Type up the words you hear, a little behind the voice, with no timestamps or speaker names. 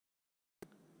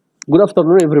Good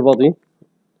afternoon, everybody.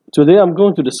 Today I'm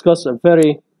going to discuss a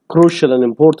very crucial and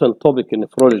important topic in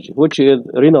nephrology, which is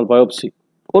renal biopsy.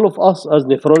 All of us as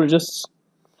nephrologists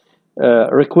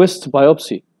request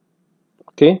biopsy,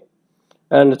 okay?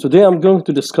 And today I'm going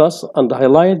to discuss and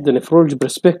highlight the nephrology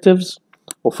perspectives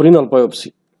of renal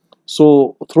biopsy.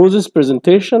 So through this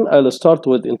presentation, I'll start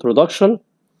with introduction,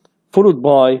 followed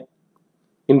by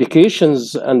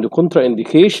indications and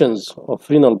contraindications of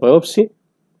renal biopsy.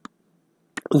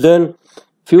 Then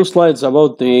few slides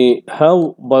about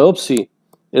how biopsy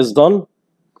is done.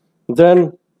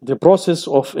 Then the process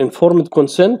of informed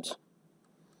consent.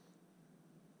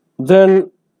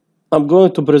 Then I'm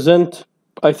going to present,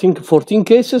 I think, 14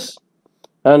 cases,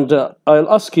 and I'll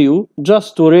ask you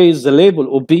just to raise the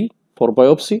label of B for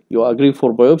biopsy. You agree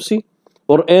for biopsy,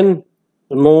 or N,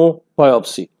 no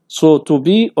biopsy. So to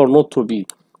be or not to be.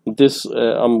 This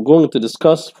I'm going to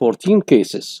discuss 14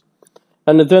 cases.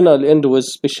 And then I'll end with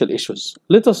special issues.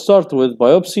 Let us start with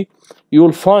biopsy. You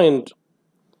will find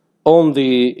on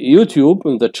the YouTube,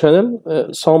 in the channel,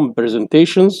 some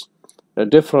presentations,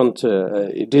 different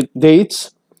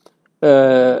dates.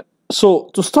 So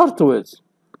to start with,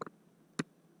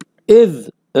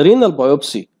 is renal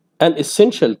biopsy an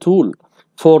essential tool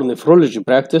for nephrology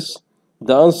practice?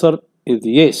 The answer is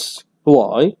yes.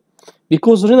 Why?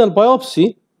 Because renal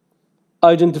biopsy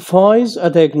identifies a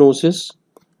diagnosis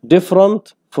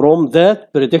different from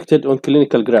that predicted on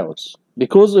clinical grounds.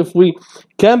 Because if we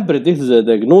can predict the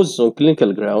diagnosis on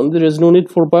clinical ground, there is no need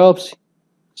for biopsy.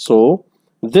 So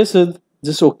this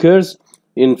occurs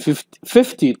in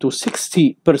 50 to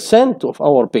 60% of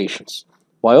our patients.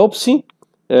 Biopsy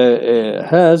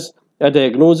has a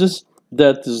diagnosis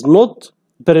that is not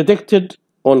predicted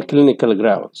on clinical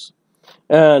grounds,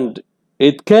 and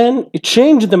it can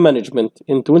change the management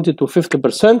in 20 to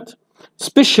 50%,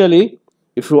 especially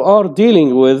if you are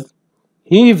dealing with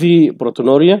heavy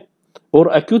proteinuria or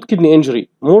acute kidney injury.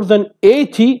 More than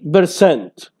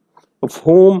 80% of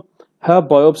whom have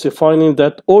biopsy findings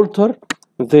that alter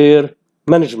their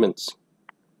managements.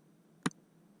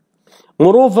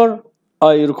 Moreover,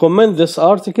 I recommend this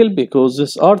article because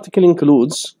this article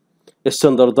includes a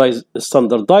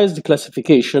standardized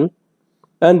classification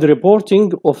and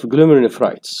reporting of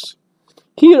glomerulonephritis.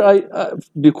 Here,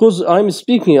 because I'm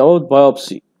speaking about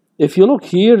biopsy, if you look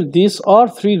here, these are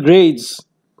 3 grades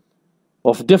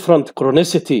of different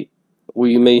chronicity.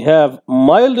 We may have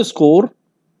mild score,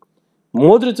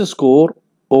 moderate score,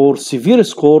 or severe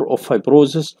score of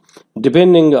fibrosis,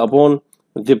 depending upon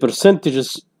the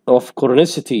percentages of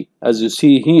chronicity, as you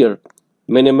see here: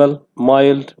 minimal,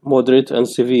 mild, moderate, and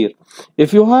severe.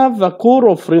 If you have a core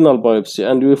of renal biopsy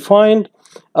and you find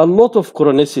a lot of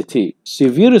chronicity,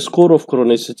 severe score of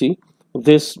chronicity,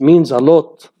 this means a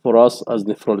lot for us as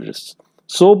nephrologists.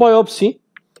 So biopsy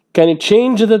can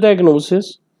change the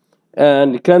diagnosis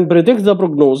and can predict the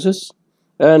prognosis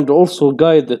and also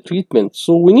guide the treatment.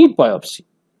 So we need biopsy.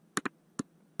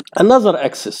 Another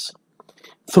axis.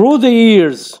 Through the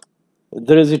years,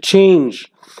 there is a change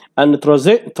and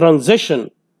transition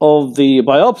of the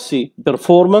biopsy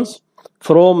performance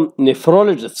from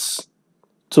nephrologists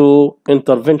to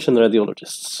intervention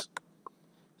radiologists.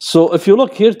 So if you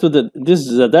look here to this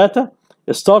is the data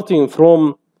starting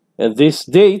from this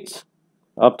date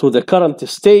up to the current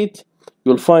state.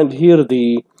 You'll find here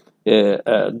the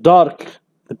dark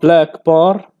black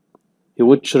bar,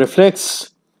 which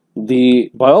reflects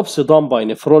the biopsy done by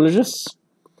nephrologists.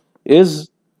 Is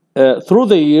through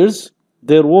the years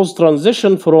there was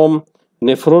transition from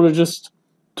nephrologists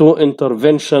to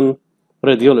intervention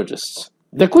radiologists.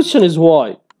 The question is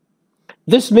why?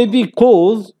 This may be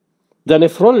caused the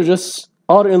nephrologists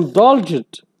are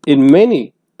indulged in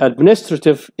many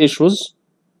administrative issues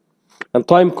and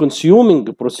time-consuming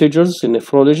procedures in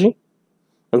nephrology,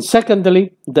 and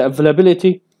secondly, the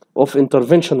availability of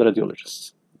intervention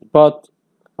radiologists. But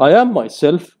I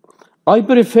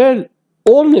prefer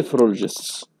all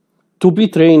nephrologists to be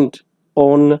trained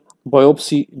on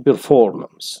biopsy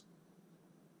performance.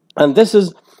 And this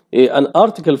is an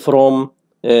article from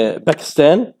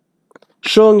Pakistan,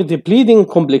 showing the bleeding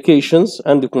complications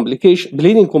and the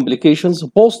bleeding complications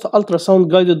post ultrasound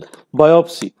guided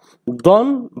biopsy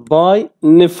done by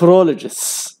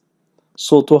nephrologists.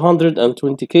 So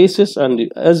 220 cases,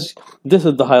 and as this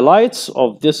is the highlights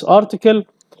of this article,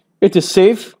 it is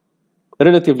safe,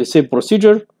 relatively safe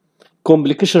procedure.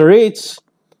 Complication rates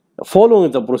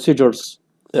following the procedures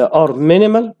are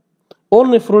minimal. All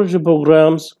nephrology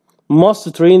programs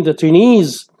must train the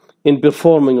trainees in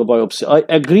performing a biopsy. I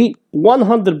agree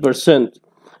 100%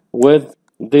 with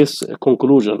this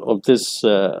conclusion of this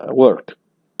work.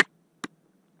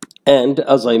 And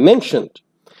as I mentioned,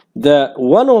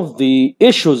 one of the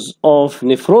issues of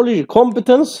nephrology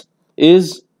competence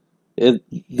is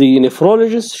the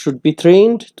nephrologist should be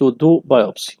trained to do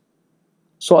biopsy.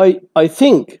 So I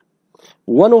think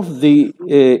one of the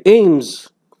aims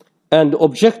and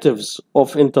objectives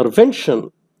of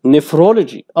intervention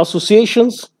nephrology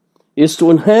associations is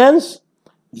to enhance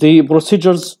the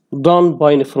procedures done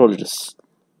by nephrologists.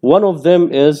 One of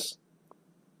them is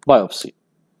biopsy.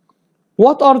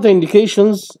 What are the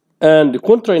indications and the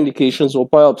contraindications of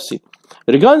biopsy?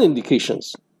 Regarding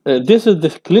indications, this is the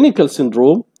clinical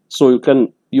syndrome. So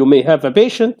you may have a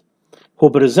patient who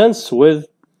presents with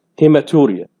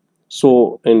hematuria.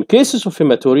 So in cases of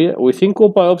hematuria, we think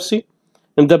of biopsy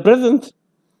in the presence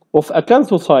of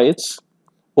acanthocytes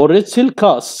or red cell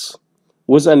casts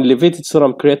with an elevated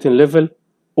serum creatinine level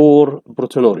or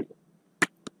proteinuria.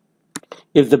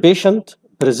 If the patient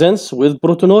presents with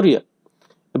proteinuria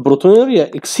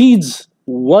exceeds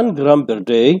 1 gram per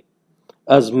day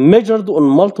as measured on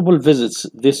multiple visits,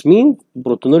 this means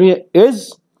proteinuria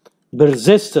is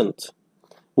persistent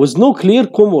with no clear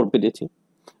comorbidity.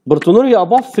 Proteinuria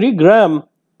above 3 gram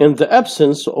in the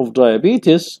absence of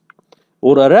diabetes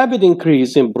or a rapid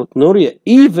increase in proteinuria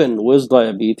even with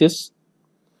diabetes.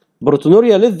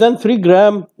 Proteinuria less than 3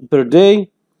 gram per day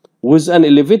with an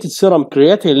elevated serum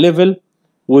creatinine level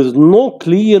with no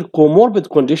clear comorbid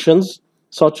conditions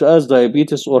such as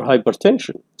diabetes or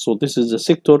hypertension. So this is the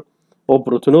sector of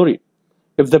proteinuria.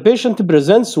 If the patient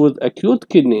presents with acute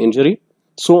kidney injury,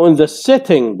 so in the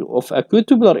setting of acute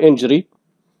tubular injury,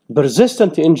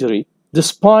 persistent injury,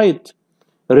 despite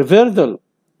reversal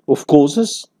of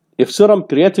causes, if serum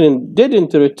creatinine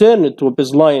didn't return to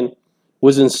baseline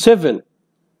within 7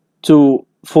 to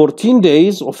 14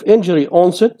 days of injury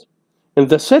onset, in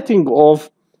the setting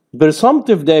of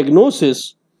presumptive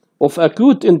diagnosis of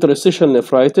acute interstitial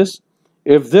nephritis,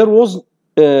 if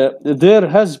there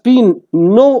has been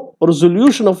no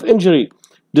resolution of injury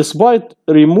despite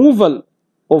removal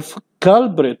of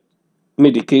culprit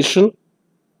medication,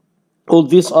 all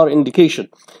these are indication.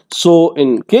 So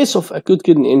in case of acute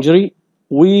kidney injury,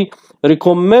 we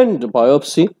recommend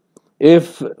biopsy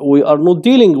if we are not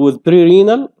dealing with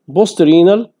pre-renal,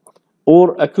 post-renal,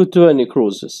 or acute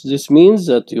necrosis. This means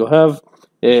that you have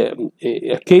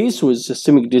a case with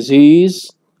systemic disease,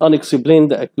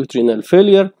 unexplained acute renal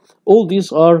failure. All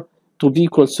these are to be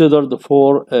considered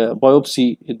for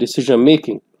biopsy decision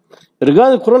making.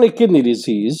 Regarding chronic kidney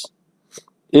disease,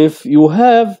 if you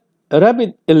have a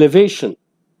rapid elevation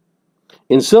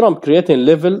in serum creatinine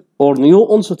level or new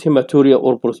onset hematuria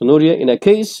or proteinuria in a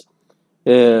case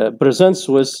presents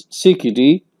with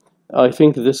CKD, I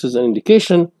think this is an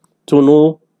indication to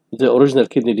know the original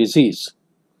kidney disease.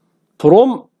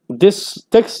 From this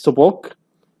textbook,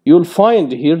 you'll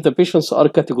find here the patients are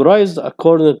categorized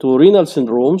according to renal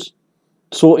syndromes.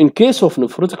 So in case of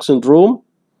nephrotic syndrome,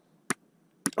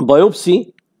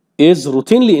 biopsy is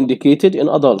routinely indicated in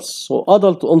adults. So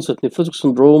adult onset nephrotic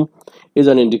syndrome is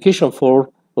an indication for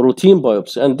routine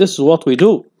biopsy. And this is what we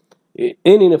do.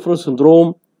 Any nephrotic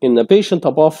syndrome in a patient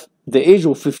above the age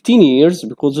of 15 years,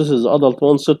 because this is adult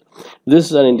onset, this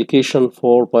is an indication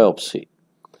for biopsy.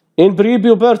 In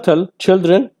prepubertal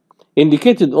children,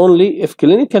 indicated only if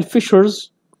clinical features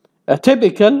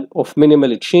atypical of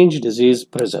minimally changed disease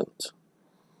present.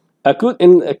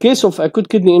 In a case of acute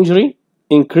kidney injury,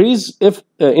 increase if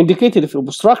indicated if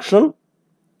obstruction,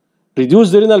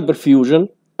 reduced renal perfusion,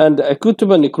 and acute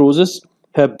tubular necrosis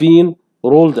have been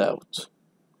ruled out.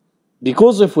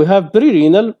 Because if we have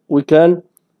pre-renal, we can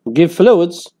give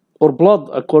fluids or blood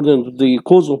according to the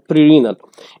cause of pre-renal.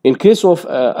 In case of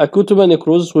acute tubular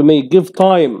necrosis, we may give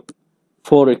time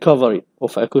for recovery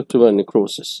of acute tubular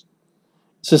necrosis.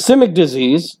 Systemic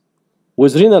disease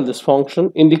with renal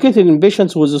dysfunction indicated in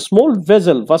patients with a small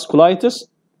vessel vasculitis,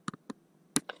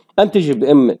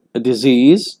 anti-GBM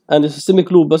disease, and systemic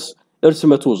lupus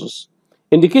erythematosus.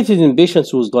 Indicated in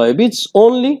patients with diabetes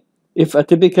only if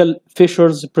atypical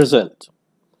features present.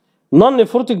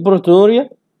 Non-nephrotic proteinuria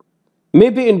may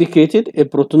be indicated if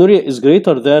proteinuria is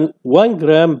greater than 1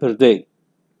 gram per day.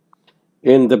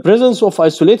 In the presence of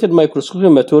isolated microscopic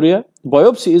hematuria,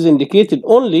 biopsy is indicated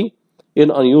only in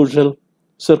unusual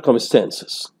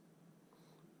circumstances.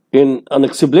 In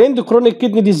unexplained chronic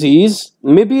kidney disease,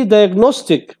 may be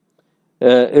diagnostic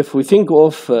if we think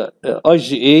of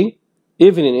IgA,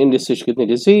 even in end-stage kidney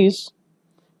disease,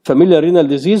 familial renal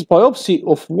disease, biopsy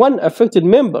of one affected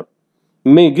member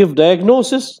may give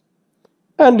diagnosis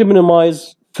and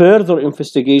minimize further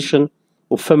investigation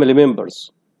of family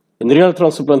members. In renal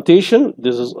transplantation,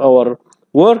 this is our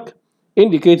work,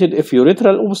 indicated if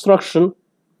urethral obstruction,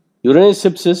 urinary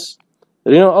sepsis,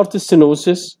 renal artery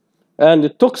stenosis, and the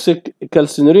toxic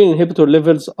calcineurin inhibitor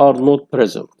levels are not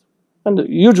present. And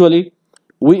usually,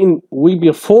 we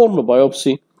perform a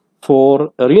biopsy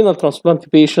for renal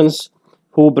transplant patients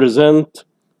who present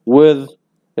with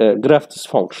graft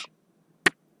dysfunction.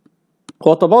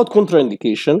 What about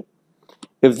contraindication?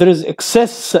 If there is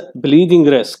excess bleeding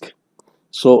risk,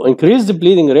 so increase the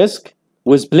bleeding risk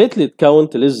with platelet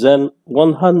count less than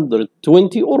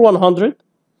 120 or 100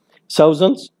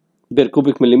 thousandths per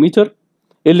cubic millimeter,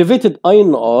 elevated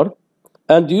INR,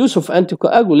 and the use of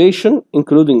anticoagulation,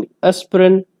 including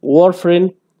aspirin,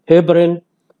 warfarin, heparin,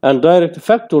 and direct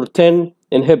factor 10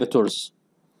 inhibitors.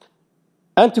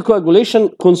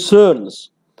 Anticoagulation concerns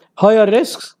higher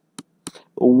risks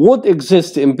would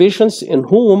exist in patients in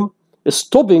whom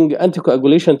stopping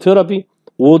anticoagulation therapy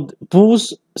would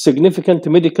pose significant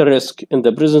medical risk in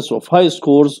the presence of high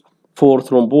scores for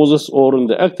thrombosis or in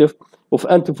the active of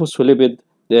antiphospholipid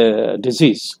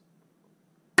disease.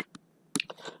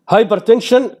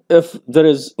 Hypertension, if there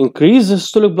is increased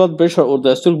systolic blood pressure or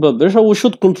diastolic blood pressure, we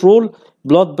should control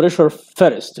blood pressure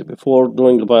first before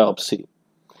doing the biopsy.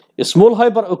 A small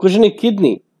hyperechogenic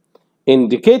kidney,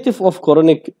 indicative of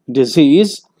chronic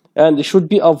disease, and should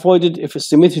be avoided if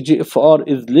estimated GFR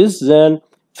is less than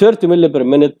 30 ml per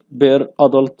minute per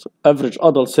average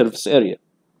adult surface area.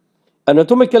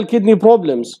 Anatomical kidney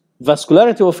problems,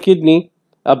 vascularity of kidney,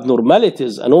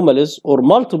 abnormalities, anomalies, or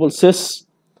multiple cysts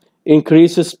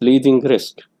increases bleeding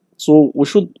risk. So we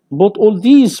should put all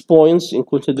these points in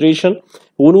consideration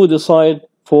when we decide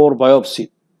for biopsy.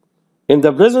 In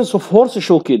the presence of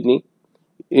horseshoe kidney,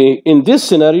 in this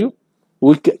scenario,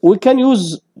 we can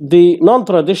use the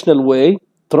non-traditional way,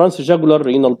 transjugular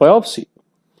renal biopsy.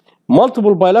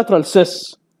 Multiple bilateral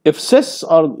cysts. If cysts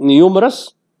are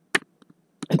numerous,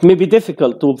 it may be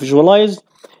difficult to visualize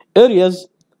areas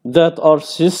that are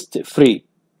cyst-free.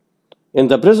 In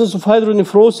the presence of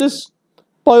hydronephrosis,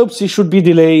 biopsy should be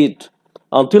delayed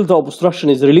until the obstruction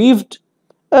is relieved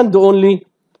and only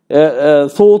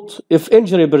thought if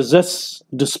injury persists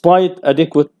despite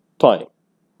adequate time.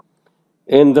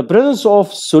 In the presence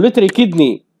of solitary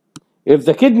kidney, if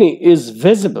the kidney is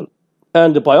visible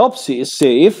and the biopsy is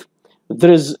safe,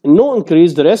 there is no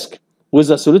increased risk with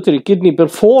a solitary kidney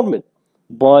performed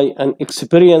by an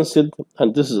experienced,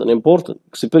 and this is an important,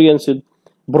 experienced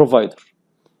provider.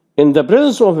 In the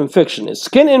presence of infection, a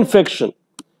skin infection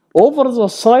over the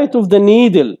site of the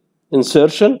needle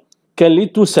insertion can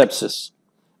lead to sepsis.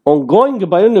 Ongoing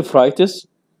pyelonephritis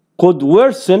could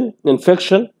worsen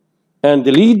infection and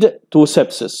lead to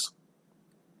sepsis.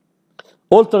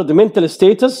 Altered mental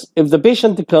status, if the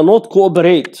patient cannot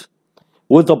cooperate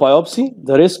with the biopsy,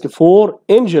 the risk for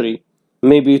injury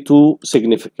may be too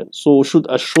significant. So we should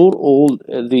assure all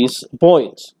these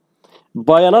points.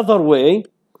 By another way,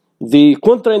 the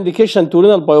contraindication to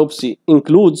renal biopsy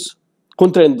includes,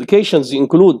 contraindications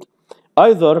include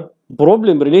either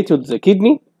problem related to the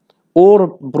kidney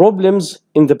or problems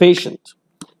in the patient.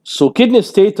 So kidney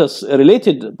status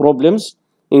related problems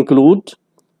include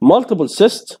multiple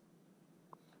cysts,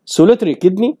 solitary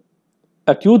kidney,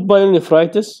 acute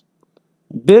pyelonephritis,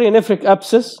 perinephric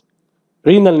abscess,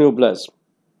 renal neoplasm.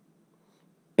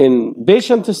 In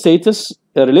patient status,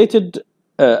 related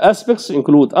aspects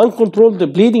include uncontrolled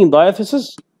bleeding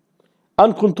diaphysis,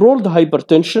 uncontrolled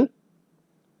hypertension,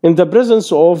 in the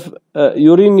presence of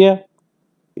uremia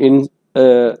in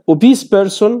obese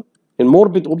person, in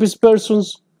morbid obese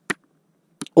persons,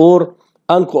 or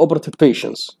uncooperative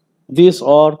patients. These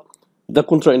are the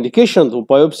contraindications of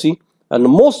biopsy, and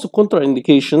most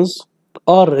contraindications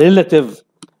are relative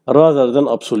rather than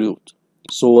absolute.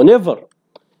 So whenever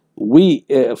we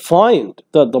find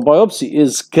that the biopsy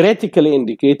is critically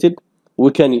indicated,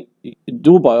 we can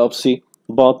do biopsy,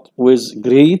 but with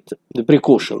great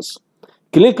precautions.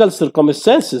 Clinical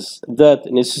circumstances that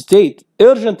necessitate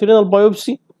urgent renal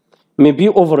biopsy may be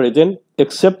overridden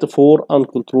except for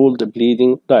uncontrolled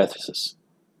bleeding diathesis.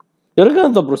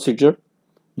 Regarding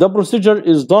the procedure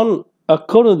is done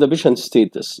according to the patient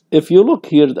status. If you look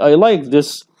here, I like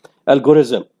this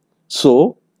algorithm.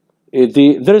 So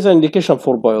there is an indication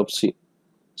for biopsy.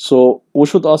 So we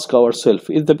should ask ourselves,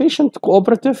 is the patient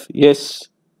cooperative? Yes.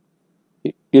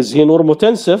 Is he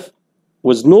normotensive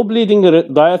with no bleeding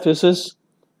diathesis?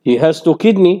 He has two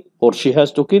kidney or she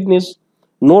has two kidneys.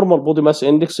 Normal body mass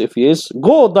index, if yes,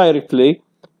 go directly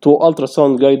to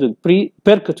ultrasound-guided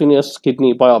percutaneous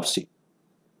kidney biopsy.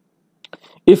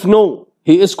 If no,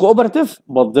 he is cooperative,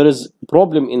 but there is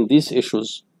problem in these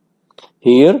issues.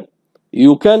 Here,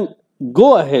 you can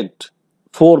go ahead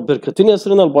for percutaneous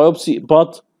renal biopsy,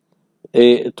 but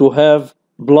to have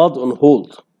blood on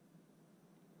hold.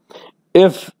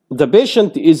 If the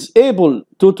patient is able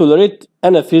to tolerate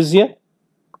anesthesia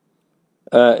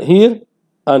here,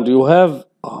 and you have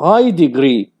a high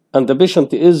degree, and the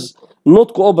patient is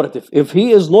not cooperative. If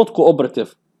he is not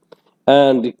cooperative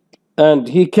and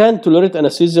he can tolerate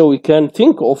anesthesia, we can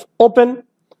think of open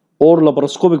or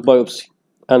laparoscopic biopsy.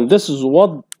 And this is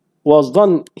what was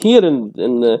done here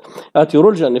at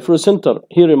Urology and Nephrology Center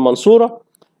here in Mansoura,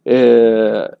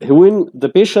 when the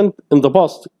patient in the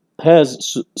past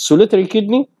has solitary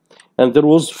kidney and there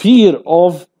was fear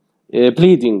of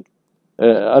bleeding.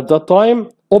 At that time,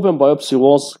 open biopsy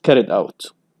was carried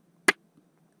out.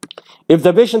 If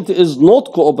the patient is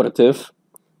not cooperative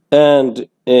and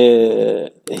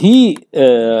he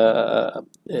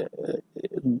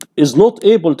is not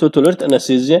able to tolerate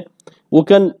anesthesia, we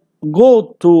can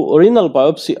go to renal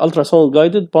biopsy, ultrasound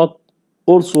guided, but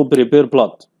also prepare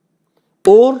blood,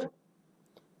 or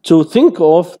to think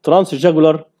of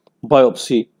transjugular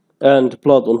biopsy and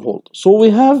blood on hold. So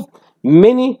we have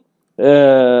many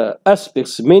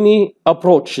aspects, many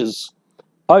approaches,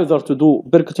 either to do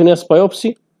percutaneous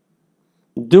biopsy,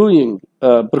 doing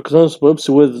percutaneous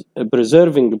biopsy with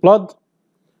preserving blood,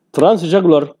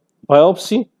 transjugular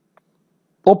biopsy,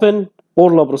 open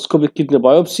or laparoscopic kidney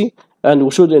biopsy, and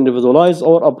we should individualize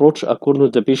our approach according to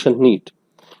the patient need.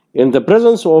 In the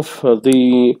presence of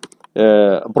the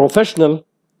professional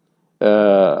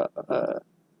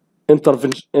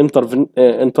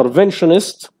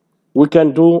interventionist, we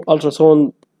can do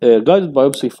ultrasound guided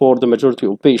biopsy for the majority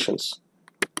of patients.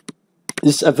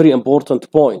 This is a very important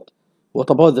point.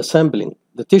 What about the sampling,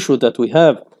 the tissue that we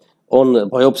have on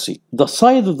biopsy? The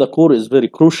size of the core is very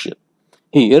crucial.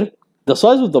 Here, the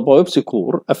size of the biopsy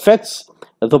core affects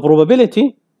the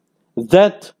probability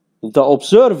that the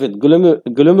observed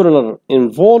glomerular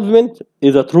involvement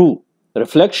is a true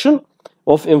reflection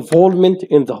of involvement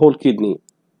in the whole kidney.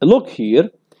 Look here,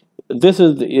 this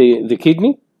is the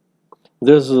kidney,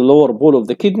 this is the lower ball of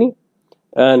the kidney,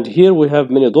 and here we have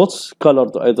many dots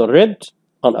colored either red,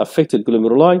 unaffected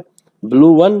glomeruli,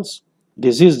 blue ones,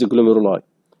 diseased glomeruli.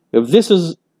 If this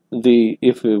is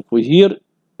if we here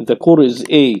the core is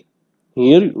A,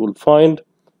 here you will find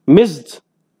missed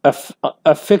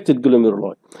affected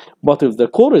glomeruli. But if the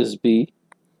core is B,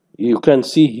 you can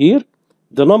see here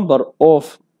the number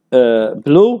of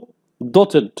blue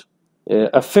dotted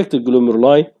affected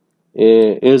glomeruli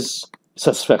is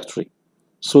satisfactory.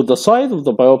 So the size of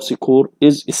the biopsy core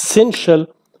is essential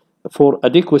for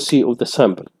adequacy of the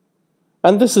sample.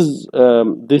 And this is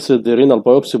the renal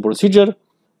biopsy procedure.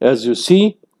 As you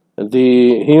see,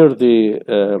 here the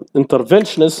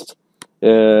interventionist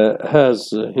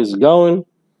has his gown,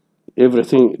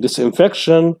 everything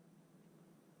disinfection.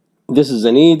 This is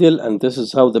a needle, and this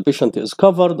is how the patient is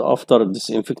covered after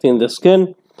disinfecting the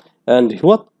skin. And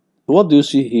what do you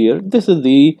see here? This is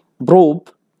the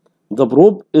probe. The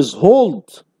probe is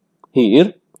held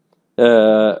here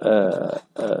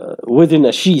within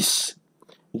a sheath.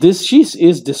 This sheath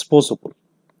is disposable.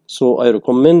 So I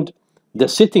recommend the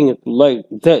setting like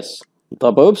this.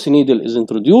 The biopsy needle is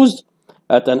introduced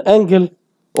at an angle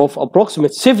of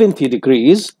approximately 70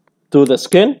 degrees to the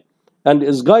skin and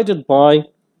is guided by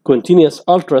continuous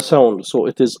ultrasound. So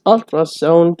it is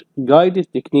ultrasound guided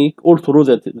technique all through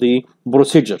the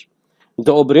procedure.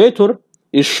 The operator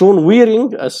is shown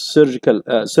wearing a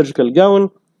surgical gown,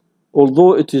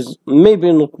 although it is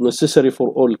maybe not necessary for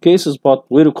all cases, but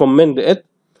we recommend it.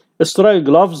 Sterile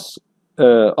gloves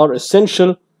are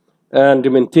essential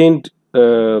and maintained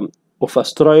of a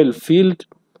sterile field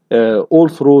all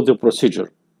through the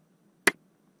procedure.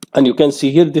 And you can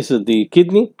see here, this is the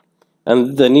kidney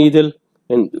and the needle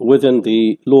within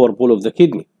the lower ball of the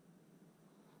kidney.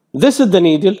 This is the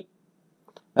needle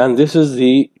and this is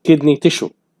the kidney tissue.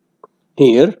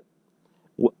 Here,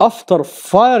 after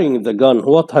firing the gun,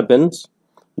 what happens?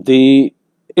 The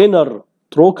inner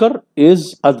trocar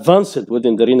is advanced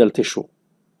within the renal tissue.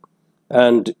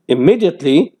 And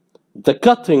immediately, the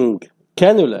cutting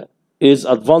cannula is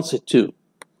advanced too.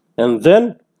 And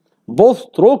then,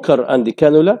 both trocar and the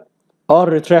cannula are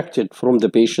retracted from the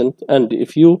patient. And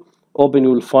if you open,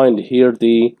 you will find here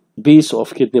the piece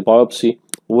of kidney biopsy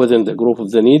within the groove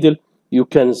of the needle. You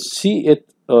can see it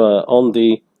on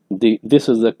this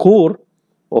is the core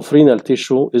of renal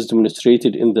tissue is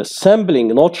demonstrated in the sampling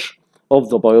notch of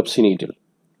the biopsy needle.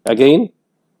 Again,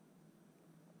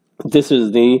 this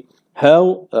is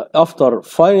how after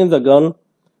firing the gun,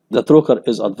 the trocar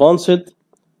is advanced,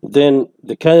 then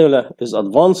the cannula is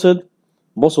advanced,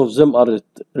 both of them are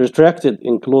retracted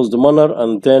in closed manner,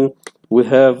 and then we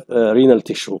have renal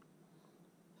tissue.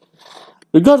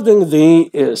 Regarding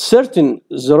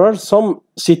there are some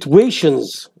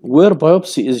situations where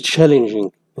biopsy is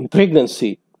challenging. In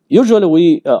pregnancy, Usually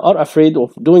we are afraid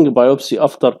of doing a biopsy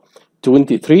after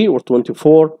 23 or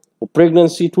 24 of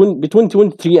pregnancy. Between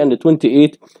 23 and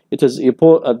 28, it is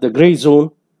the gray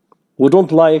zone. We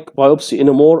don't like biopsy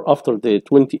anymore after the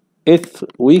 28th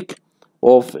week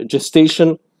of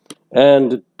gestation.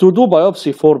 And to do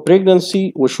biopsy for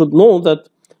pregnancy, we should know that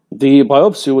the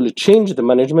biopsy will change the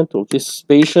management of this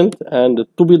patient and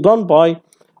to be done by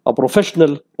a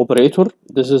professional operator.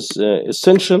 This is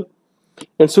essential.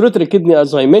 In solitary kidney,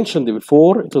 as I mentioned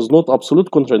before, it is not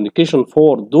absolute contraindication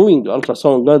for doing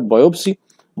ultrasound-guided biopsy,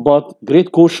 but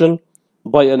great caution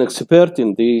by an expert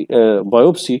in the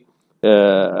biopsy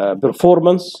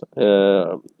performance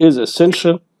is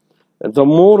essential. The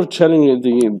more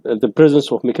challenging the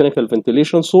presence of mechanical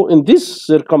ventilation. So in these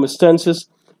circumstances,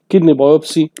 kidney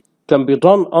biopsy can be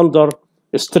done under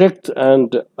strict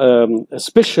and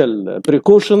special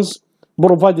precautions,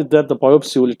 provided that the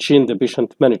biopsy will change the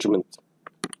patient management.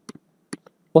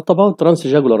 What about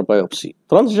transjugular biopsy?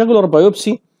 Transjugular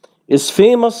biopsy is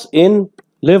famous in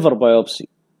liver biopsy,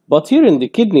 but here in the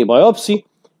kidney biopsy,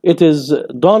 it is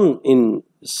done in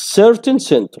certain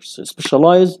centers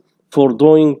specialized for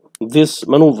doing this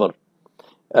maneuver.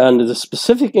 And the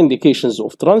specific indications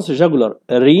of transjugular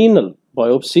renal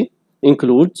biopsy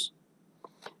include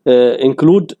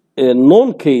a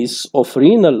known case of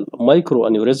renal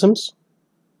microaneurysms,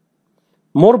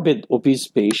 morbid obese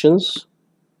patients,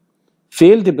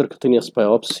 failed percutaneous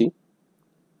biopsy,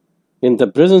 in the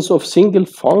presence of single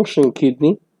function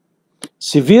kidney,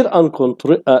 severe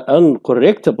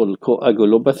uncorrectable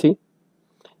coagulopathy,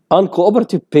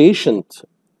 uncooperative patient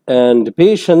and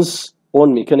patients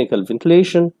on mechanical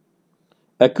ventilation,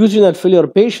 acute renal failure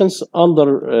patients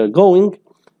undergoing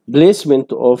placement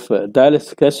of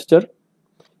dialysis catheter,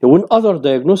 when other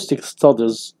diagnostic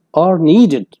studies are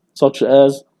needed, such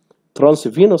as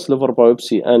transvenous liver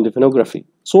biopsy and venography.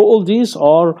 So all these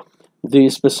are the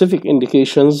specific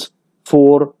indications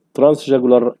for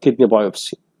transjugular kidney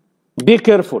biopsy. Be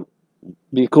careful,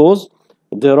 because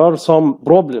there are some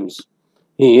problems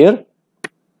here.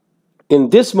 In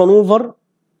this maneuver,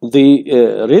 the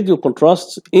radio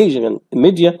contrast agent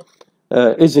media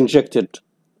is injected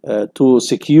to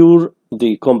secure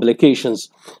the complications.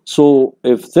 So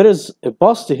if there is a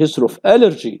past history of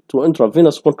allergy to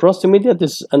intravenous contrast media,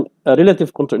 this is a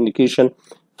relative contraindication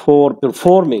for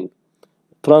performing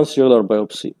transjugular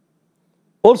biopsy.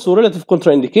 Also, relative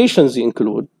contraindications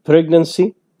include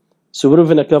pregnancy, superior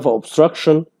vena cava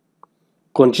obstruction,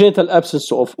 congenital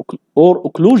absence of or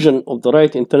occlusion of the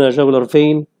right internal jugular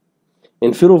vein,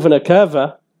 inferior vena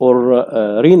cava or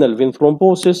renal vein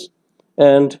thrombosis,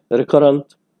 and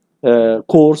recurrent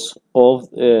course of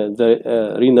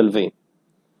the renal vein.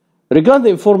 Regarding the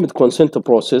informed consent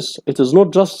process, it is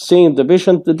not just saying the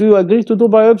patient, do you agree to do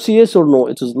biopsy, yes or no?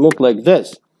 It is not like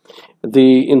this.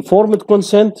 The informed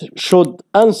consent should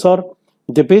answer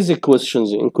the basic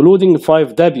questions, including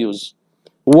 5 W's.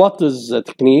 What is the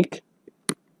technique?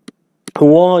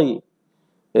 Why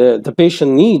the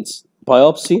patient needs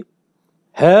biopsy?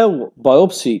 How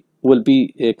biopsy will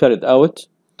be carried out?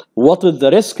 What is the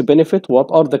risk benefit? What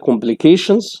are the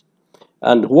complications?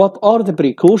 And what are the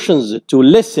precautions to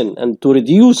lessen and to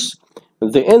reduce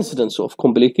the incidence of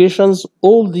complications?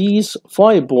 All these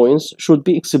 5 points should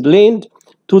be explained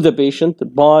to the patient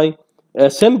by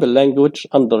a simple language,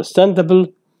 understandable,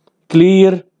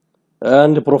 clear,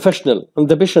 and professional. And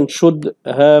the patient should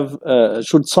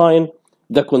sign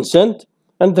the consent,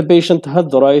 and the patient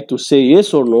had the right to say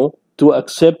yes or no, to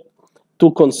accept,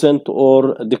 to consent,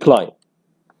 or decline.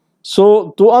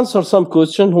 So to answer some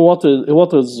question,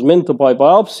 what is meant by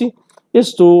biopsy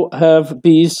is to have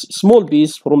small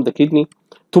piece from the kidney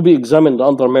to be examined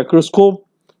under microscope.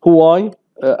 Why?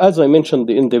 As I mentioned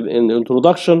in the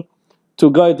introduction, to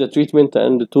guide the treatment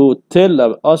and to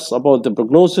tell us about the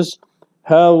prognosis,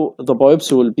 how the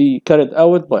biopsy will be carried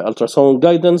out by ultrasound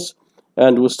guidance.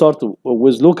 And we start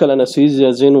with local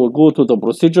anesthesia, then we go to the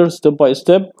procedure step by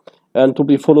step, and to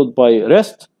be followed by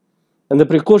rest. And the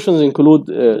precautions include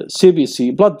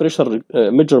CBC, blood pressure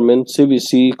measurement,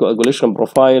 CBC, coagulation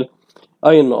profile,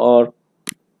 INR,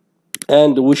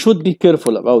 and we should be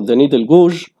careful about the needle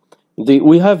gauge.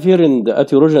 We have here in the at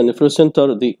Urology and Nephrology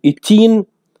Center the 18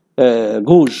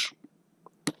 gauge,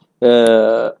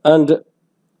 and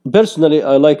personally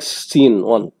I like 16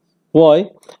 one. Why?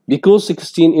 Because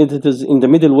 16 it is in the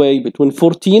middle way between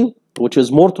 14, which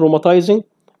is more traumatizing,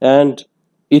 and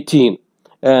 18,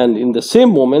 and in the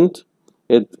same moment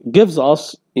it gives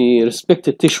us a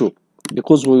respected tissue,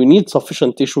 because we need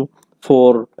sufficient tissue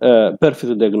for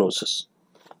perfect diagnosis.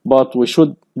 But we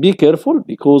should be careful,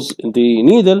 because the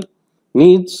needle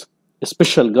needs a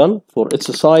special gun for its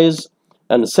size,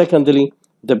 and secondly,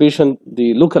 the patient,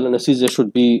 the local anesthesia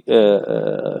should be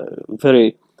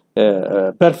very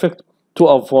perfect to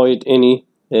avoid any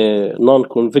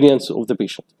non-convenience of the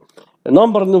patient. The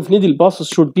number of needle passes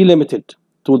should be limited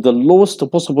to the lowest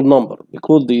possible number,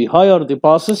 because the higher the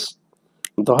passes,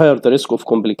 the higher the risk of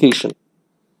complication.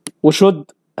 We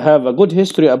should have a good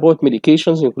history about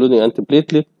medications, including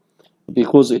antiplatelet,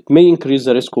 because it may increase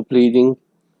the risk of bleeding.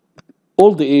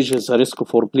 Old age is a risk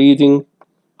for bleeding.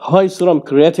 High serum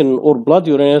creatinine or blood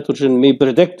urine nitrogen may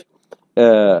predict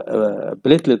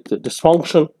platelet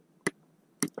dysfunction.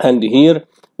 And here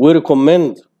we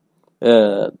recommend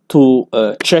to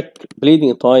check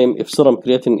bleeding time if serum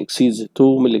creatinine exceeds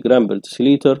 2 milligrams per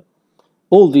deciliter.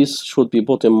 All these should be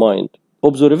put in mind.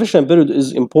 Observation period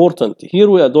is important. Here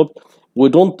we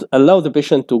don't allow the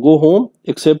patient to go home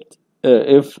except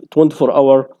if 24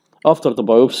 hours after the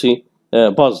biopsy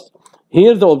passed.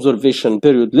 Here the observation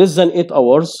period less than 8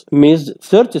 hours means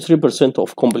 33%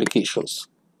 of complications.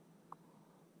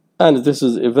 And this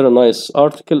is a very nice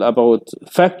article about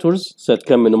factors that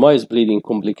can minimize bleeding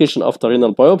complication after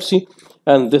renal biopsy.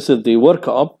 And this is the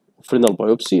workup of renal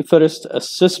biopsy. First,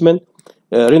 assessment,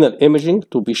 renal imaging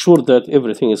to be sure that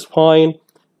everything is fine.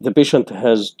 The patient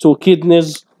has 2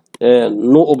 kidneys,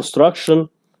 no obstruction,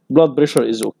 blood pressure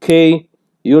is okay,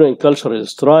 urine culture is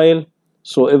sterile,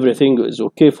 so everything is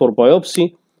okay for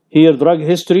biopsy. Here, drug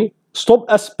history, stop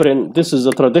aspirin, this is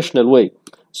the traditional way.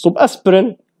 Stop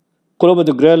aspirin,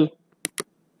 clopidogrel,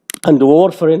 and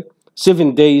warfarin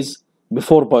 7 days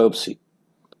before biopsy.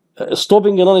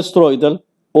 Stopping a non-steroidal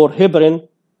or heparin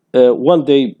 1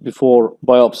 day before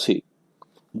biopsy.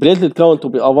 Platelet count to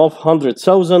be above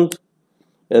 100,000.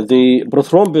 The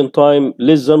prothrombin time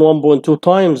less than 1.2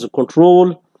 times the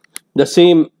control. The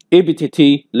same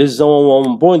ABTT less than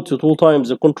 1.2 times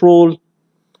the control.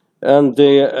 And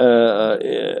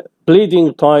the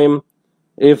bleeding time,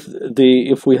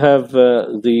 if we have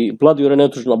the blood urine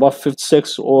nitrogen above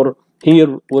 56, or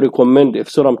here we recommend if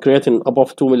serum creatinine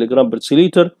above 2 milligrams per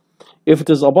deciliter. If it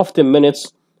is above 10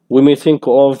 minutes, we may think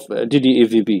of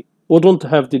DDAVP. We don't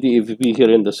have DDAVP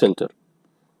here in the center.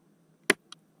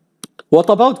 What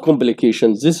about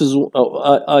complications? This is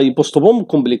I postpone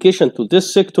complication to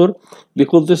this sector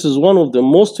because this is one of the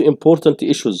most important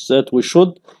issues that we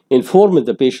should inform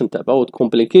the patient about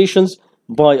complications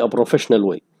by a professional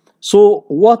way. So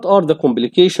what are the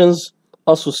complications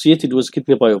associated with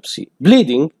kidney biopsy?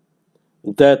 Bleeding,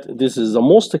 that this is the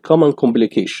most common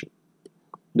complication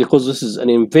because this is an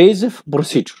invasive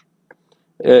procedure.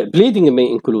 Bleeding may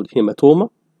include hematoma,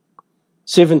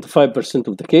 75%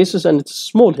 of the cases, and it's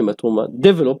small hematoma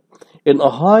develop in a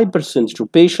high percentage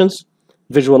of patients.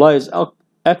 Visualize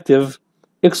active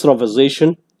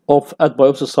extravasation of at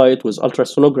biopsy site with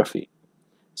ultrasonography.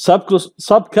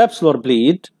 Subcapsular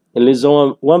bleed in less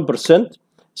than 1%.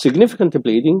 Significant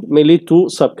bleeding may lead to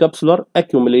subcapsular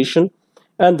accumulation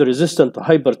and resistant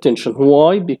hypertension.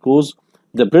 Why? Because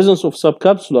the presence of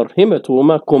subcapsular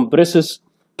hematoma compresses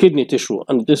kidney tissue,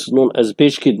 and this is known as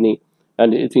beige kidney,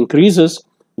 and it increases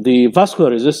the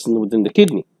vascular resistance within the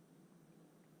kidney.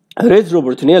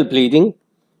 Retroperitoneal bleeding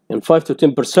in 5 to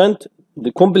 10%.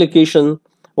 The complication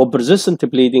of persistent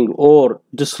bleeding or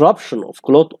disruption of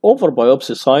clot over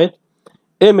biopsy site.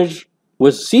 Image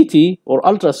with CT or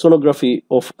ultrasonography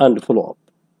of and follow-up.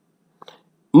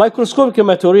 Microscopic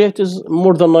hematuria, it is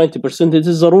more than 90%. It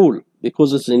is a rule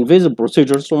because it's an invasive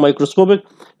procedure, so microscopic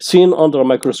seen under a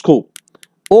microscope.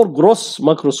 Or gross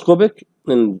microscopic,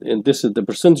 and this is the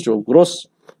percentage of gross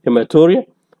hematuria.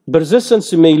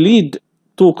 Persistence may lead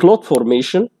to clot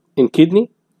formation in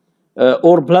kidney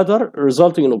or bladder,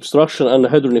 resulting in obstruction and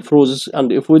hydronephrosis.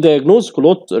 And if we diagnose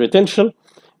clot retention,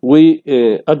 we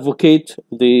advocate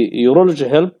the urology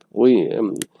help. We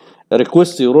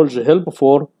request the urology help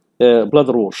for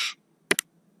bladder wash.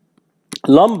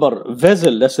 Lumbar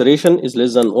vessel laceration is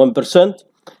less than 1%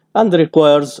 and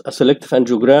requires a selective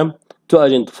angiogram to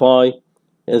identify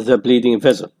the bleeding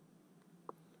vessel.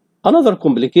 Another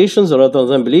complications rather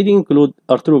than bleeding include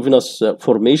arteriovenous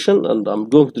formation, and I'm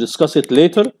going to discuss it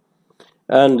later.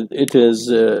 And it is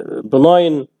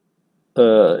benign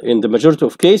in the majority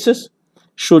of cases,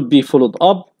 should be followed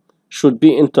up, should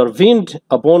be intervened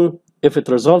upon if it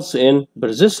results in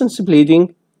persistent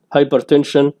bleeding,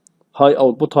 hypertension, high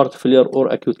output heart failure, or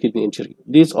acute kidney injury.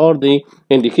 These are the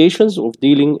indications of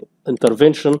dealing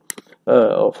intervention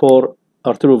for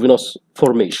arteriovenous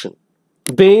formation.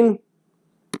 Pain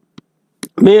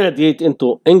may radiate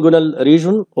into inguinal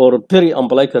region or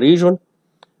periumbilical region,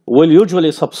 will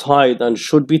usually subside and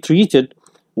should be treated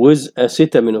with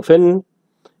acetaminophen.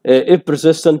 If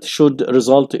persistent, should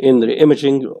result in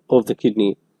re-imaging of the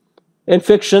kidney.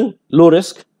 Infection, low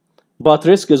risk. but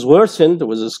risk is worsened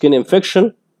with skin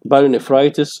infection,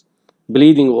 pyelonephritis,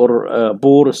 bleeding, or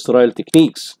poor sterile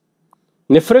techniques.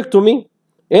 Nephrectomy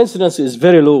incidence is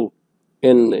very low.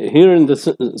 Here in the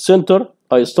center,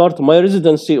 I start my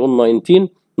residency on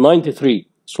 1993.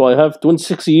 So I have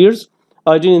 26 years.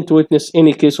 I didn't witness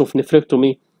any case of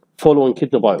nephrectomy following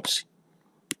kidney biopsy.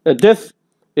 Death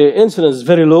incidence is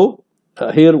very low.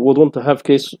 Here we don't have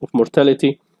case of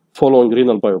mortality following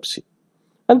renal biopsy.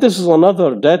 And this is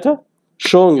another data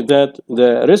showing that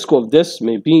the risk of death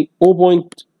may be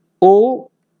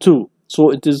 0.02.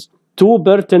 So it is 2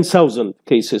 per 10,000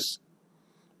 cases.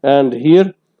 And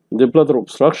here, the bladder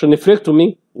obstruction,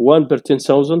 nephrectomy, 1 per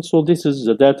 10,000. So this is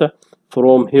the data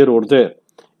from here or there.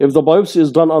 If the biopsy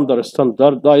is done under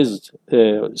standardized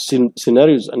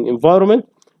scenarios and environment,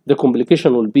 the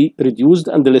complication will be reduced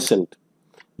and lessened.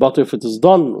 But if it is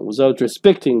done without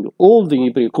respecting all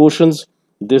the precautions,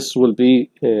 this will be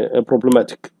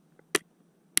problematic.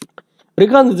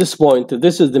 Regarding this point,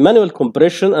 this is the manual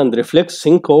compression and reflex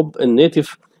syncope in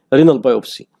native renal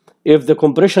biopsy. If the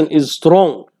compression is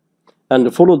strong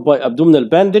and followed by abdominal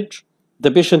bandage, the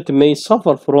patient may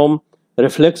suffer from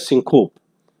reflex syncope.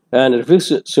 And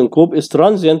reflex syncope is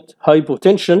transient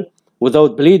hypotension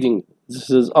without bleeding. This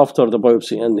is after the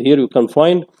biopsy. And here you can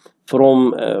find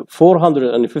from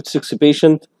 456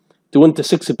 patients,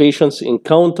 26 patients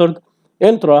encountered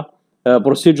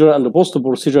intra-procedure and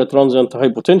post-procedure transient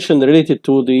hypotension related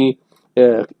to the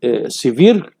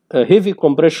severe heavy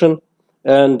compression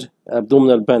and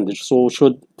abdominal bandage. So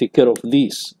should take care of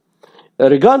these.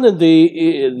 Regarding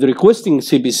the requesting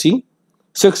CBC,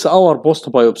 6-hour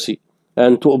post-biopsy,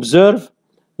 and to observe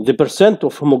the percent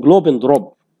of hemoglobin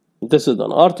drop. This is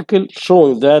an article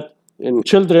showing that in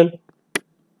children,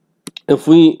 if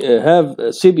we have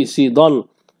CBC done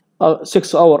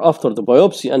 6 hours after the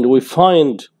biopsy and we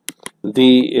find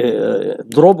the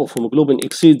drop of hemoglobin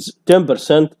exceeds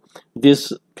 10%,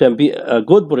 this can be a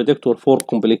good predictor for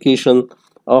complication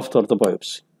after the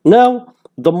biopsy. Now,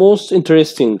 the most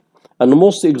interesting and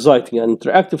most exciting and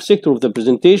interactive sector of the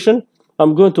presentation,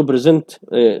 I'm going to present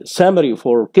a summary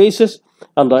for cases,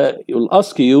 and I will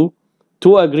ask you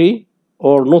to agree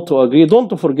or not to agree.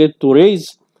 Don't forget to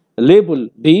raise label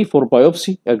B for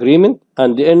biopsy agreement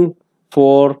and N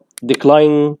for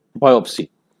decline biopsy.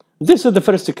 This is the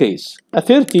first case. A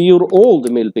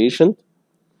 30-year-old male patient.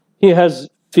 He has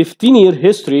 15-year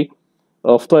history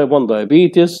of type 1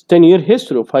 diabetes, 10-year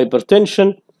history of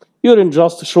hypertension. Urine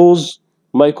just shows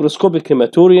microscopic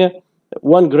hematuria,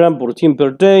 1 gram protein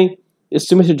per day.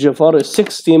 Estimated GFR is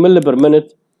 60 milli per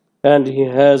minute, and he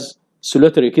has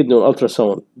solitary kidney on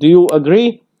ultrasound. Do you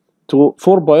agree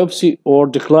for biopsy or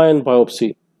decline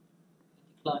biopsy?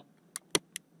 Decline. No.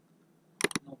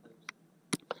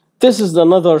 This is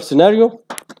another scenario.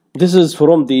 This is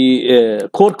from the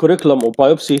core curriculum of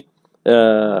biopsy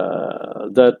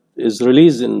that is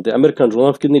released in the American Journal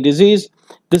of Kidney Disease.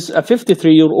 This is a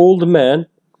 53-year-old man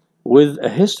with a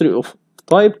history of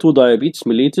type 2 diabetes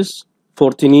mellitus,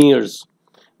 14 years,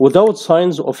 without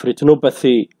signs of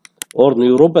retinopathy or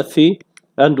neuropathy,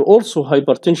 and also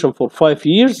hypertension for 5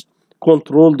 years,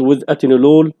 controlled with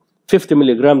atenolol 50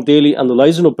 mg daily and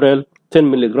lisinopril 10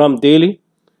 mg daily,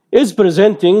 is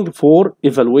presenting for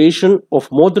evaluation of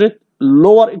moderate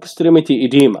lower extremity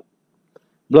edema.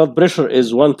 Blood pressure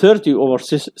is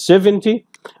 130/70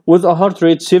 with a heart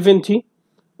rate 70,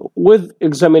 with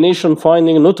examination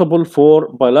finding notable for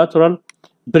bilateral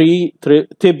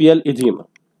pre-tibial edema.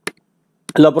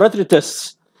 Laboratory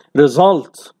tests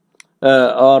results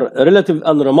are relative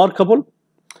and remarkable,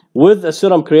 with a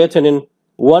serum creatinine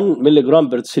 1 mg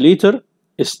per deciliter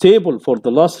stable for the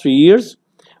last 3 years,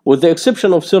 with the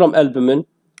exception of serum albumin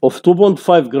of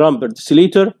 2.5 gram per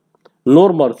deciliter,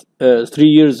 normal 3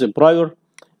 years prior,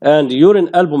 and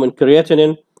urine albumin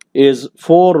creatinine is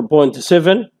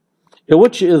 4.7,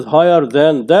 which is higher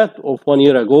than that of 1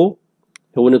 year ago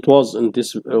when it was in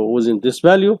this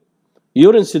value.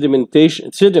 Urine sediment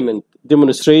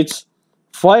demonstrates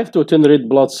 5 to 10 red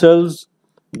blood cells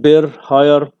per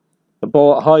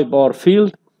high bar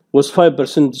field with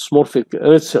 5% dysmorphic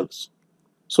red cells.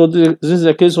 So this is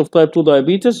a case of type 2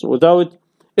 diabetes without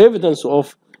evidence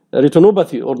of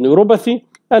retinopathy or neuropathy,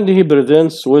 and he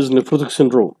presents with nephrotic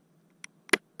syndrome.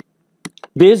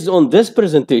 Based on this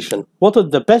presentation, what is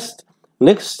the best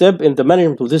next step in the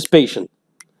management of this patient?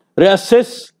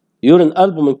 Reassess urine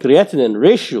albumin creatinine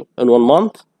ratio in 1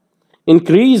 month,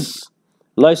 increase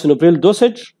lisinopril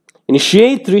dosage,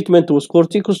 initiate treatment with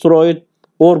corticosteroid,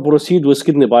 or proceed with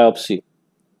kidney biopsy.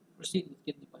 Proceed with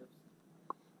kidney biopsy.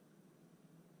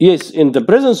 Yes, in the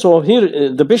presence of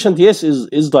here, the patient, yes,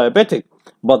 is diabetic,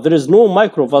 but there is no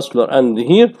microvascular, and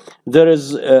here there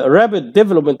is a rapid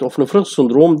development of nephrotic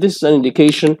syndrome. This is an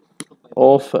indication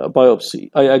of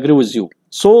biopsy. I agree with you.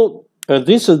 So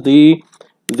this is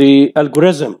the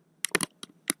algorithm.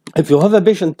 If you have a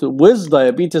patient with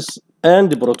diabetes and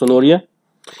proteinuria,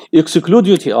 exclude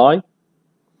UTI,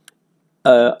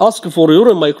 ask for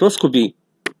urine microscopy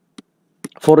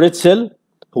for red cell,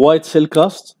 white cell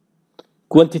cast,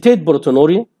 quantitate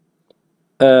proteinuria,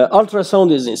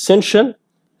 ultrasound is essential,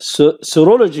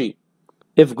 serology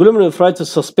if glomerulonephritis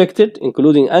suspected,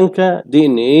 including ANCA,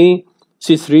 DNA,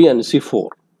 C3, and C4.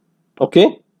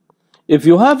 Okay? If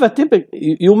you have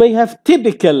you may have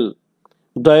typical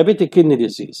diabetic kidney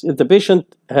disease. If the patient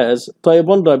has type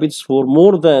 1 diabetes for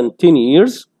more than 10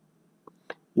 years,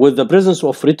 with the presence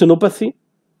of retinopathy,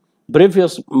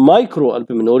 previous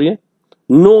microalbuminuria,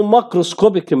 no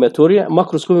macroscopic hematuria.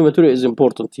 Macroscopic hematuria is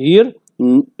important here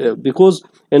because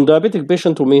in diabetic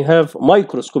patient we may have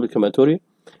microscopic hematuria,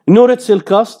 no red cell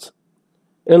cast,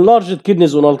 enlarged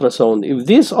kidneys on ultrasound. If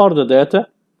these are the data,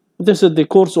 this is the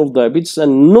course of diabetes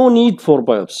and no need for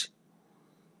biopsy.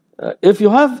 If you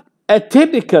have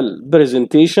atypical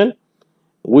presentation,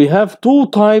 we have two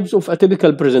types of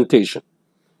atypical presentation.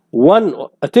 One,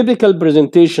 atypical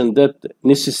presentation that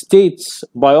necessitates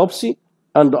biopsy,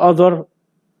 and the other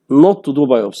not to do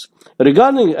biopsy.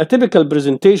 Regarding atypical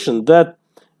presentation, that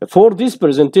for this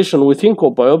presentation we think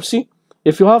of biopsy,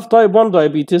 if you have type 1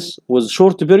 diabetes with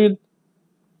short period,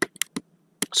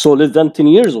 so less than 10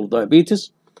 years of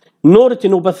diabetes, no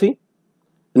retinopathy,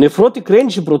 nephrotic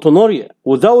range proteinuria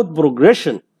without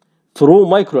progression through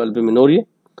microalbuminuria,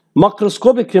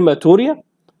 macroscopic hematuria,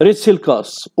 red cell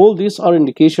casts. All these are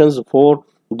indications for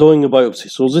doing a biopsy.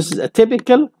 So this is a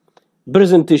typical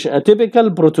presentation. A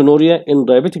typical proteinuria in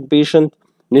diabetic patient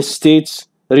necessitates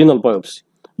renal biopsy.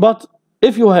 But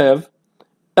if you have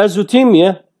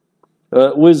azotemia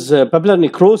with papillary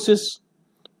necrosis,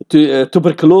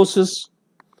 tuberculosis,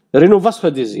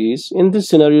 renovascular disease, in these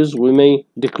scenarios we may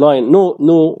decline. No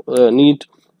need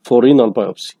for renal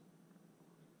biopsy.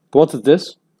 What is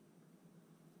this?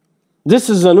 This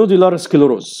is a nodular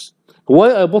sclerosis.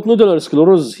 Why I put nodular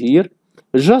sclerosis here?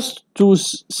 Just to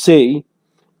say,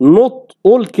 not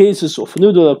all cases of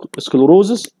nodular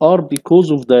sclerosis are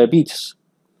because of diabetes.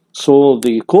 So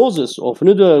the causes of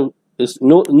nodular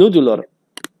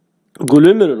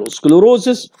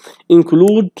glomerulosclerosis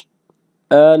include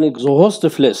an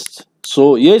exhaustive list.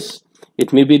 So yes,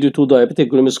 it may be due to diabetic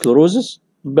glomerulosclerosis,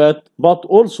 but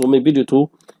also may be due to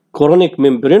chronic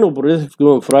membranoproliferative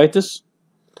glomerulonephritis,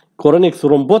 chronic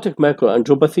thrombotic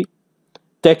microangiopathy,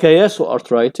 Takayasu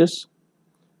arthritis,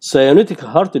 cyanotic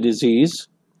heart disease,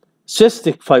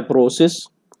 cystic fibrosis,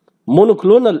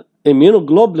 monoclonal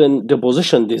immunoglobulin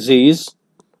deposition disease,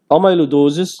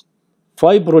 amyloidosis,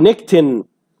 fibronectin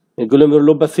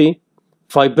glomerulopathy,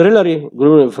 fibrillary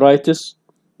glomerulonephritis,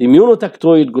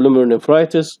 immunotactoid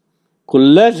glomerulonephritis,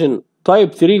 collagen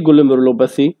type 3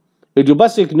 glomerulopathy,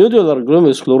 idiopathic nodular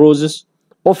glomerulosclerosis,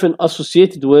 often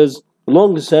associated with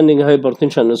long-standing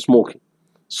hypertension and smoking.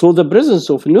 So the presence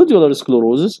of nodular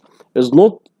sclerosis is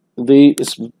not the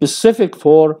specific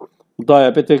for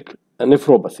diabetic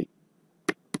nephropathy.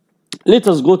 Let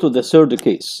us go to the third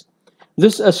case.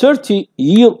 This is a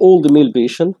 30-year-old male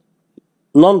patient,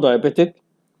 non-diabetic.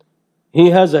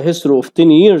 He has a history of 10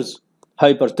 years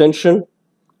hypertension.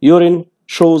 Urine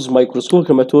shows microscopic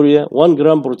hematuria, 1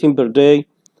 gram protein per day,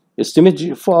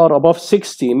 estimated far above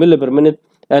 60 ml per minute,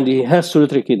 and he has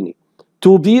solitary kidney.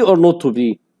 To be or not to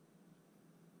be?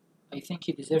 I think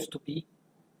he deserves to be.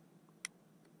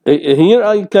 Here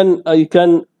I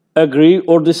can agree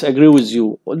or disagree with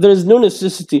you. There is no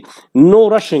necessity, no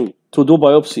rushing to do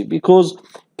biopsy because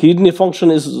kidney function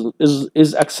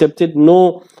is accepted,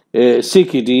 no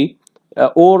CKD,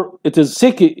 or it is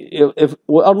CKD, if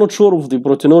we are not sure of the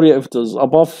proteinuria, if it is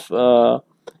above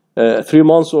 3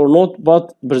 months or not,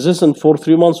 but persistent for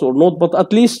 3 months or not, but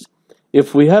at least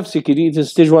if we have CKD, it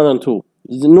is stage 1 and 2.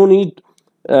 There's no need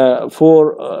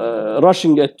for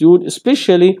rushing attitude,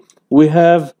 especially we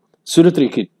have solitary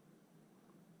kidney.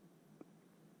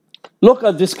 Look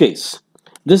at this case.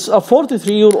 This is a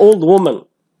 43-year-old woman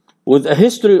with a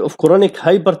history of chronic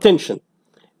hypertension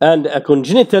and a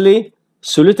congenitally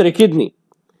solitary kidney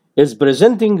is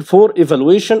presenting for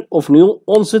evaluation of new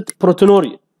onset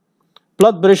proteinuria.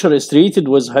 Blood pressure is treated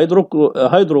with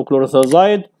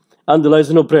hydrochlorothiazide and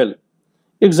lisinopril.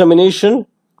 Examination,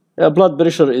 blood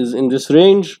pressure is in this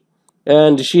range,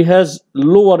 and she has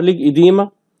lower leg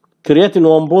edema,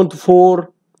 creatinine 1.4,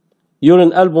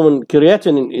 urine albumin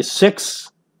creatinine is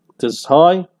 6, it is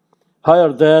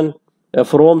higher than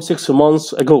from 6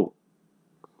 months ago.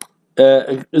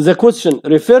 The question,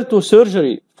 refer to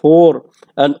surgery for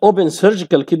an open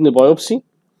surgical kidney biopsy,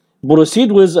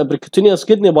 proceed with a percutaneous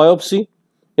kidney biopsy,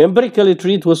 empirically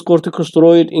treat with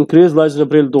corticosteroid, increase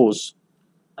lisinopril dose.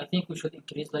 I think we should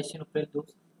increase lisinopril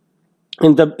dose.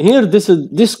 Here,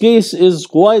 this case is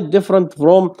quite different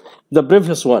from the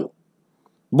previous one.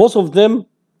 Both of them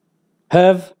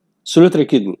have solitary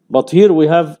kidney, but here we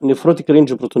have nephrotic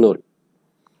range proteinuria.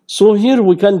 So here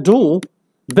we can do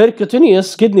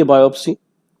percutaneous kidney biopsy,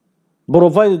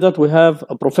 provided that we have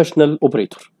a professional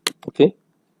operator. Okay,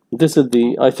 this is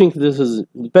I think this is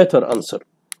the better answer.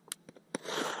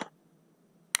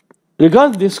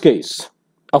 Regarding this case,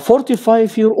 a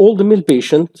 45-year-old male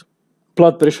patient,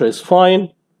 blood pressure is fine,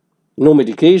 no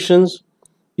medications,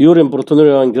 urine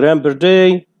proteinuria 1 gram per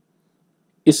day,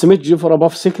 estimated GFR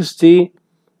above 60,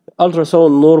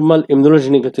 ultrasound normal, immunology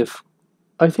negative.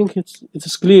 I think it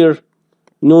is clear,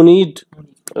 no need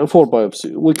for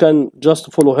biopsy. We can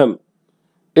just follow him.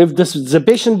 If the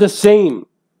patient the same,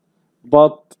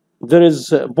 but there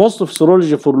is positive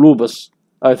serology for lupus,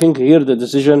 I think here the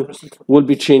decision will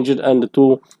be changed and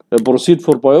to proceed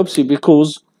for biopsy,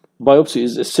 because biopsy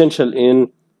is essential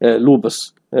in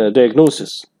lupus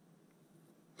diagnosis.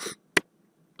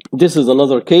 This is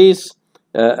another case,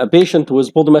 a patient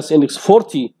with body mass index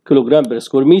 40 kilogram per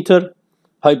square meter,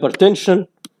 hypertension,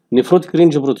 nephrotic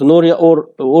range proteinuria or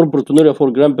proteinuria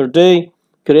 4 gram per day,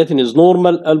 creatinine is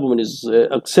normal, albumin is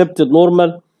accepted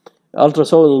normal,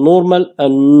 ultrasound is normal,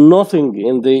 and nothing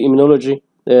in the immunology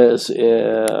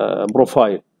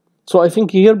profile. So I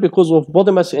think here, because of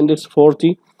body mass index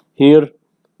 40, here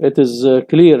it is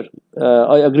clear.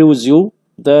 I agree with you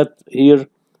that here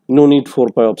no need for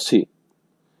biopsy.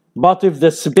 But if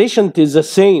the patient is the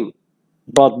same,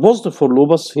 but positive for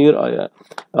lupus, here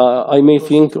I may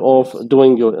think of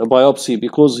doing a biopsy,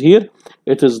 because here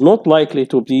it is not likely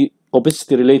to be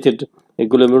obesity-related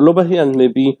glomerulopathy and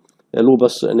maybe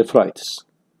lupus nephritis.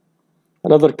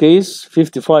 Another case,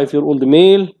 55-year-old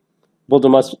male, body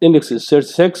mass index is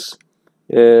 36,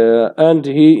 and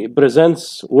he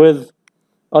presents with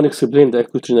unexplained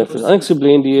acute renal failure.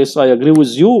 Unexplained, yes, I agree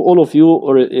with you. All of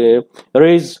you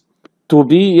raise to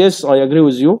be, yes, I agree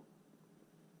with you.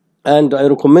 And I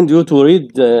recommend you to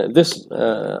read this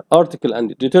article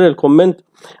and editorial comment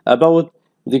about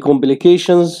the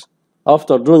complications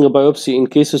after doing a biopsy in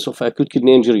cases of acute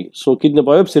kidney injury. So kidney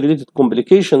biopsy related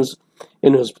complications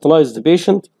in hospitalized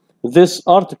patient. This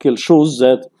article shows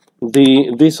that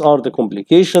these are the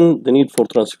complications: the need for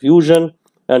transfusion,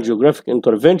 angiographic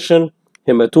intervention,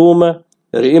 hematoma,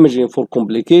 re-imaging for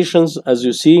complications. As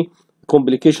you see,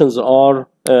 complications are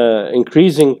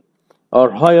increasing, are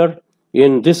higher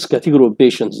in this category of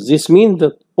patients. This means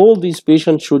that all these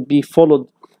patients should be followed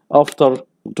after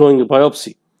doing a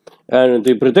biopsy. And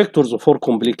the predictors for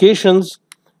complications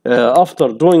after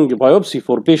doing a biopsy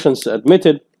for patients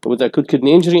admitted with acute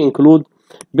kidney injury include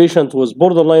patient with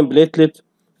borderline platelet,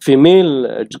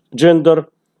 female gender,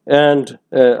 and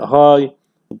high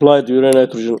blood urine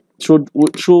nitrogen. So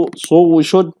we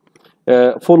should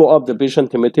follow up the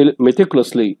patient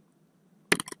meticulously.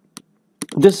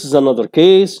 This is another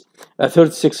case. A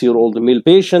 36-year-old male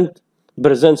patient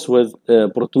presents with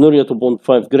proteinuria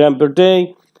 2.5 gram per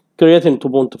day, creatinine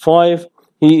 2.5.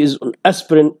 He is on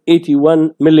aspirin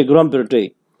 81 milligram per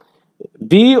day.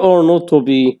 B or not to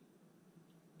be?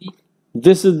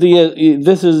 This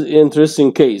is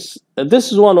interesting case.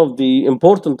 This is one of the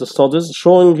important studies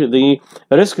showing the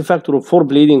risk factor for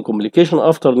bleeding complication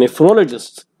after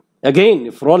nephrologist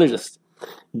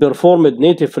performed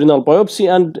native renal biopsy,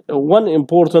 and one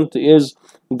important is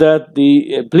that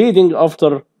the bleeding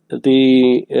after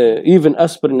the even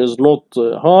aspirin is not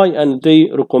high, and they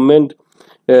recommend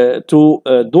to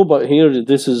do here.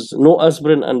 This is no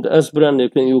aspirin, and aspirin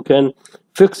you can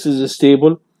fix the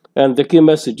stable, and the key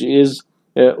message is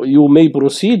you may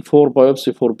proceed for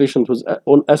biopsy for patient with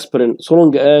on aspirin so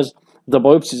long as the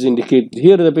biopsy is indicated.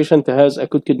 Here the patient has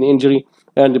acute kidney injury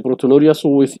and proteinuria, so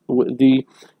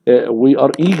we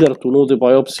are eager to know the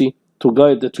biopsy to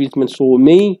guide the treatment, so we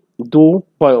may do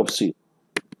biopsy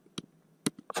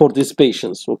for these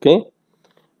patients. Okay,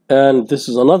 and this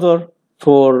is another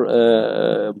for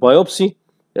biopsy,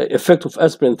 effect of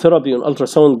aspirin therapy on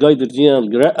ultrasound guided renal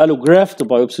allograft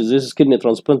biopsy. This is kidney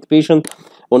transplant patient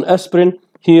on aspirin.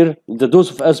 Here the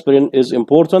dose of aspirin is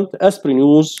important. Aspirin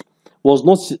use was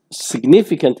not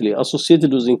significantly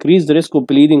associated with increased risk of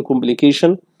bleeding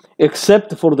complication,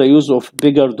 except for the use of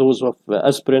bigger dose of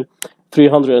aspirin,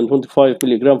 325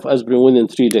 milligram of aspirin within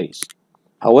 3 days.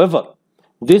 However,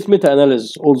 this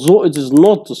meta-analysis, although it is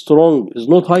not strong, is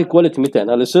not high quality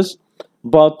meta-analysis,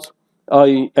 but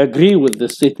I agree with the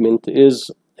statement,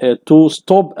 is to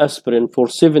stop aspirin for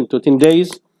 7 to 10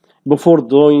 days before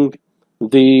doing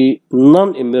the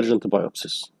non-emergent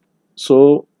biopsies.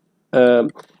 So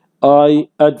I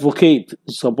advocate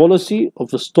the policy of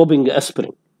stopping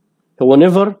aspirin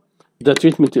whenever the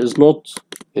treatment is not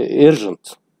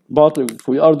urgent. But if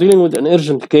we are dealing with an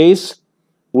urgent case,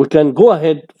 we can go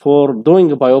ahead for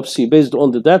doing a biopsy based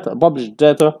on the data, published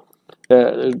data,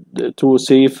 to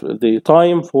save the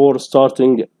time for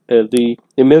starting the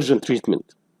emergent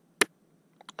treatment.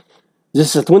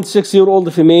 This is a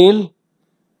 26-year-old female,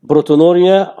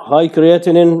 proteinuria, high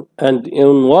creatinine, and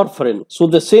in warfarin. So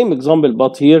the same example,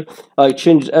 but here I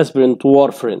changed aspirin to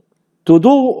warfarin.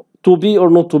 To be or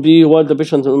not to be while the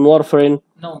patient is on warfarin?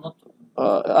 No, not to be.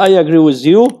 I agree with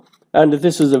you, and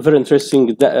this is a very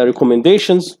interesting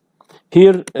recommendations.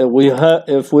 Here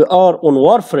if we are on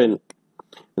warfarin,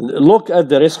 look at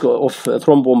the risk of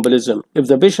thromboembolism. If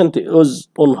the patient is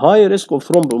on high risk of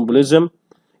thromboembolism,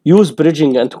 use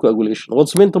bridging anticoagulation.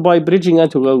 What's meant by bridging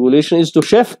anticoagulation is to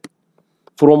shift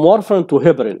from warfarin to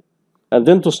heparin, and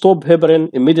then to stop heparin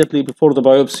immediately before the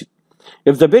biopsy.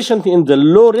 If the patient in the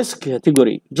low risk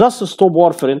category, just stop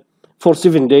warfarin for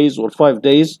 7 days or 5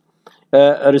 days,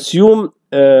 resume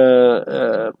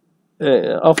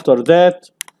after that.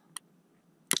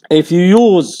 If you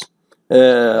use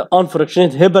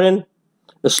unfractionated heparin,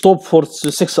 stop for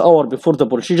 6 hours before the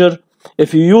procedure.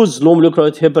 If you use low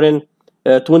molecular heparin,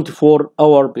 24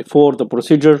 hours before the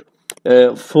procedure.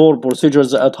 For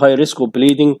procedures at high risk of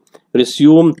bleeding,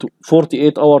 resume to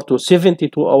 48 hours to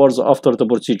 72 hours after the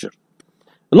procedure.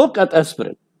 Look at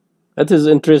aspirin. That is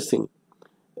interesting.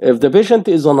 If the patient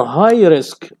is on high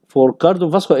risk for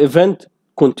cardiovascular event,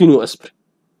 continue aspirin.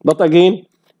 But again,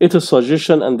 it is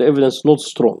suggestion and the evidence not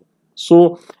strong.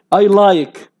 So I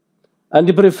like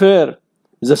and prefer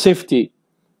the safety,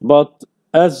 but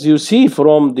as you see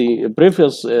from the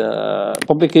previous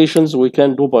publications, we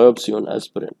can do biopsy on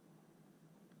aspirin.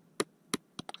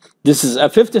 This is a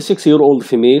 56-year-old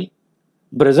female,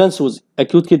 presents with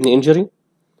acute kidney injury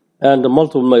and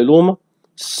multiple myeloma.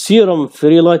 Serum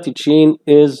free light chain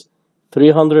is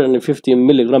 350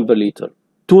 milligram per liter.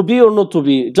 To be or not to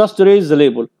be? Just raise the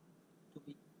label.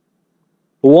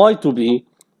 Why to be?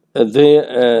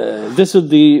 This is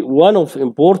the one of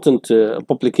important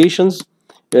publications.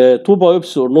 To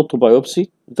biopsy or not to biopsy?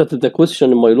 That is the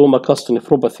question in myeloma cast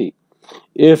nephropathy.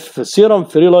 If serum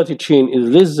free light chain is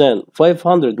less than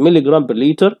 500 milligram per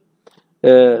liter,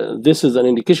 this is an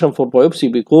indication for biopsy,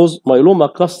 because myeloma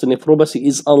cast nephropathy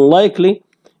is unlikely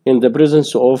in the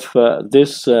presence of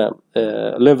this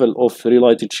level of free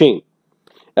light chain.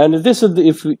 And this is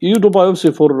if you do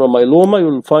biopsy for myeloma, you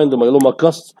will find the myeloma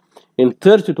cast in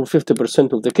 30 to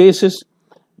 50% of the cases,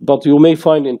 but you may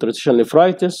find interstitial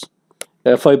nephritis,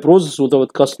 fibrosis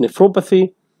without cast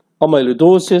nephropathy,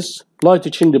 amyloidosis,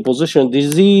 light chain deposition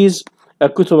disease,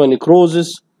 acute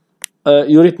necrosis,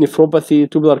 urethral nephropathy,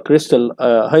 tubular crystal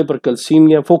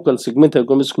hypercalcemia, focal segmental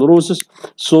glomerulosclerosis.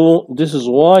 So this is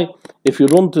why if you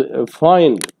don't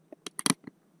find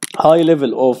high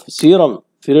level of serum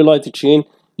free light chain,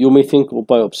 you may think of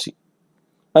biopsy.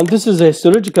 And this is a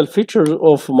histological feature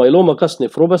of myeloma cast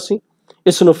nephropathy,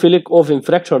 eosinophilic of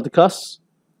fractured casts,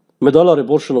 medullary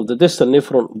portion of the distal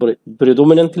nephron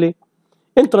predominantly,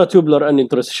 intratubular and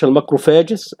interstitial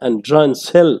macrophages and giant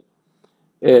cells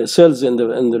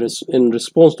in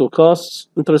response to casts,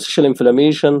 interstitial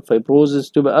inflammation,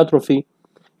 fibrosis, tubular atrophy,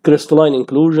 crystalline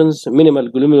inclusions, minimal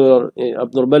glomerular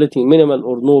abnormality, minimal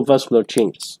or no vascular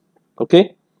changes.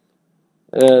 Okay,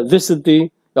 this is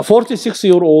a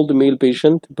 46-year-old male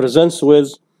patient presents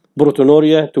with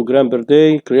proteinuria 2 grams per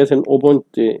day, creatinine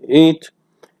 0.8,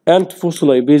 and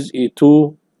phospholipase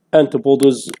A2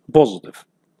 antibodies positive.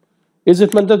 Is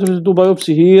it mandatory to do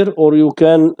biopsy here, or you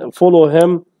can follow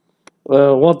him?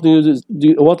 What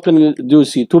can you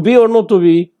see? To be or not to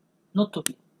be? Not to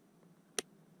be.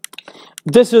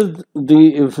 This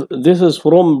is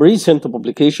from recent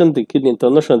publication, the Kidney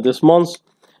International this month.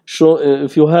 So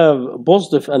if you have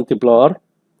positive anti-BLAR,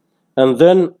 and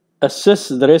then assess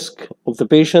the risk of the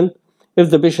patient. If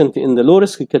the patient in the low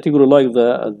risk category, like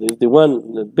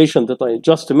the patient that I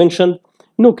just mentioned,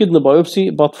 no kidney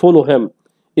biopsy, but follow him.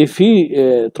 If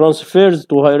he transfers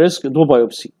to high risk, do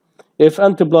biopsy. If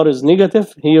anti-BLAR is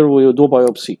negative, here we do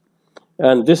biopsy.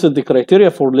 And this is the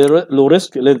criteria for low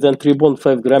risk, less than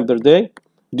 3.5 grams per day.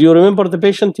 Do you remember the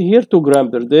patient here? 2 grams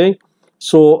per day.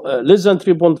 So less than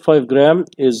 3.5 grams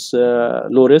is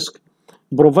low risk.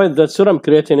 Provide that serum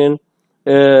creatinine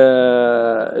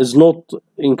is not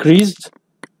increased,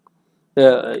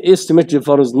 estimate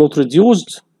GFR is not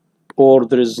reduced, or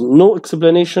there is no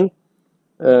explanation.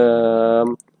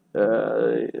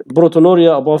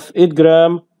 Proteinuria above 8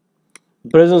 grams,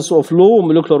 presence of low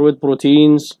molecular weight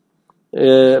proteins,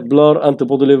 blur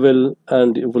antibody level,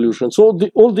 and evolution. So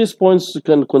all these points you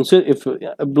can consider. If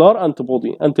a blur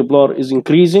antibody, anti-blur is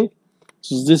increasing,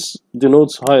 so this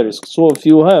denotes high risk. So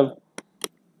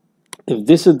if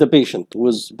this is the patient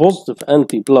with positive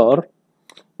anti-blur,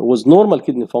 with normal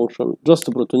kidney function, just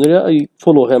proteinuria, I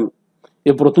follow him.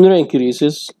 If proteinuria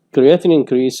increases, creatinine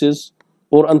increases,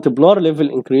 or anti-blur level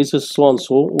increases, so and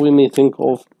so, we may think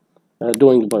of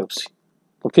doing biopsy.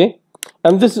 Okay?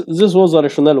 And this was the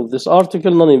rationale of this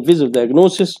article, non-invasive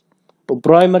diagnosis of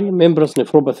primary membranous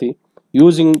nephropathy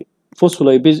using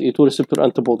phospholipase A2 receptor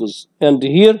antibodies. And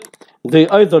here, they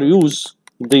either use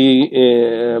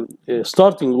the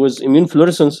starting with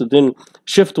immunofluorescence, then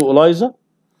shift to ELISA,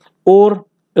 or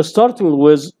starting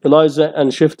with ELISA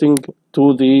and shifting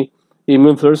to the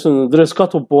immunofluorescence. There is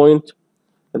cutoff point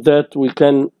that we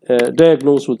can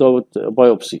diagnose without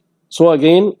biopsy. So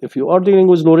again, if you are dealing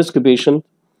with low-risk patient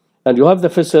and you have the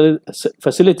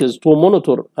facilities to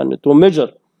monitor and to measure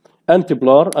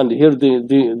anti-blur, and here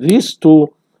these two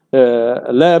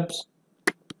labs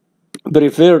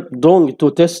prefer doing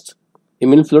to test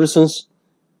immunofluorescence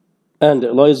and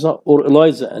ELISA, or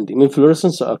ELISA and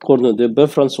immunofluorescence according to the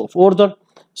preference of order.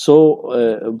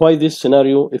 So by this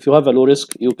scenario, if you have a low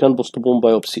risk, you can postpone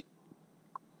biopsy.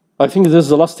 I think this is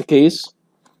the last case.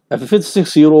 A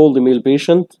 56-year-old male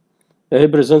patient, he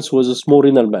presents with a small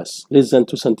renal mass, less than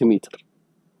 2 centimeters.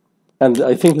 And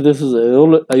I think this is a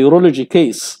urology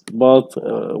case, but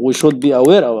we should be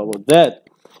aware about that,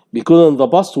 because in the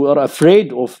past we are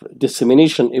afraid of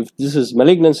dissemination if this is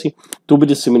malignancy to be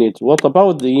disseminated. What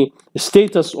about the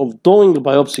status of doing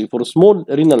biopsy for small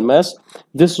renal mass?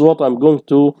 This is what I'm going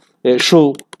to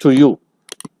show to you.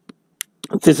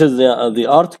 This is the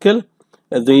article.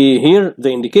 Here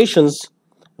the indications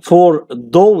for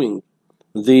doing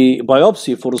the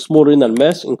biopsy for small renal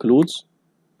mass include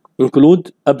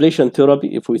ablation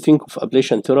therapy, if we think of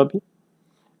ablation therapy,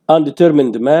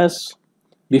 undetermined mass,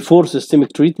 before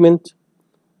systemic treatment,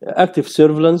 active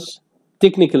surveillance,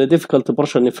 technically difficult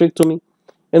partial nephrectomy,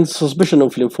 and suspicion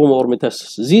of lymphoma or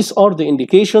metastasis. These are the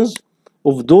indications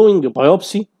of doing a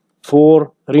biopsy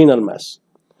for renal mass.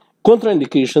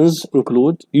 Contraindications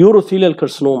include urothelial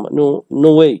carcinoma,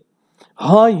 no way.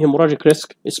 High hemorrhagic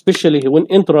risk, especially when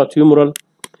intratumoral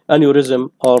aneurysm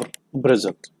are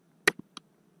present.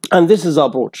 And this is the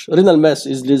approach. Renal mass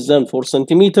is less than 4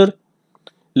 centimeters.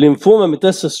 Lymphoma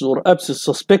metastasis or abscess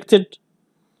suspected.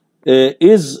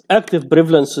 Is active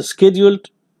prevalence scheduled?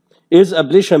 Is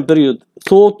ablation period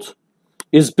thought?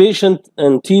 Is patient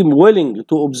and team willing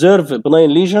to observe a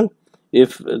benign lesion?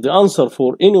 If the answer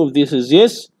for any of this is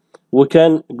yes, we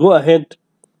can go ahead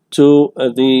to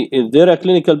is there a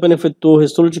clinical benefit to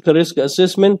histological risk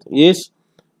assessment? Yes.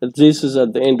 This is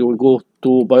at the end we go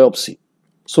to biopsy.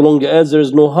 So long as there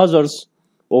is no hazards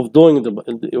of doing a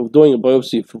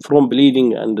biopsy from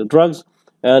bleeding and drugs,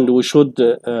 and we should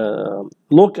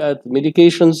look at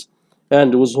medications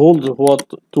and withhold what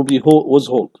to be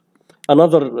withheld.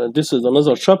 This is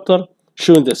another chapter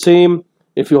showing the same.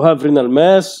 If you have renal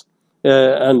mass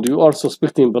and you are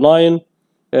suspecting benign,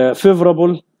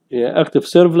 favorable, active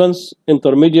surveillance,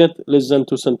 intermediate, less than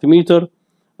 2 centimeters,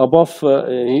 above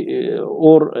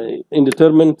or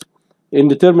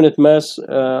indeterminate mass,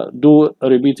 do a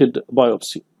repeat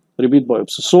biopsy.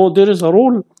 So there is a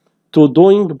rule to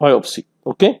doing biopsy.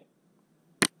 Okay.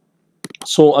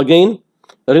 So again,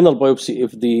 renal biopsy,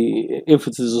 if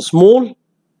it is small,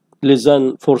 less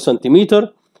than 4 centimeters,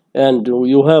 and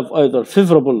you have either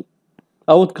favorable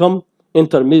outcome,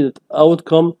 intermediate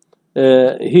outcome.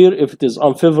 Here, if it is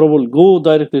unfavorable, go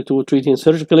directly to treating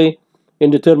surgically.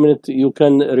 Indeterminate, you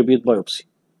can repeat biopsy.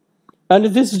 And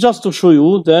this is just to show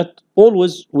you that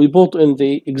always we put in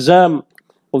the exam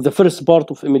of the first part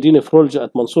of MD nephrology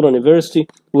at Mansoura University,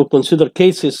 we'll consider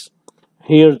cases.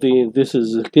 Here, this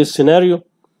is a case scenario.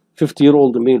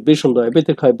 50-year-old male patient,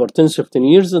 diabetic, hypertensive, 10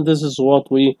 years, and this is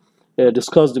what we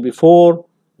discussed before.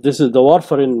 This is the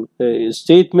warfarin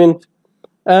statement.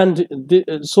 And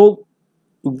so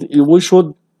we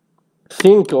should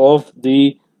think of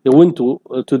when to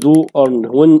do or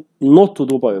when not to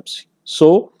do biopsy.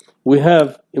 So we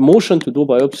have emotion to do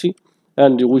biopsy,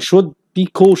 and we should be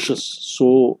cautious.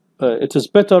 So it is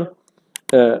better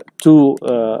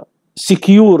to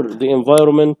secure the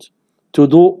environment, to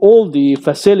do all the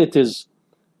facilities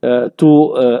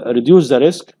to reduce the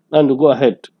risk, and to go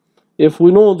ahead. If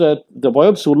we know that the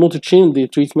biopsy will not change the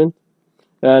treatment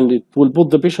and it will put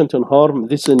the patient in harm,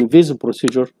 this invasive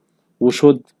procedure, we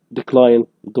should decline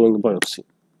doing biopsy.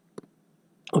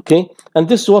 Okay, and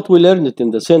this is what we learned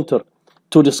in the center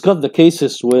to discuss the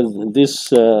cases with this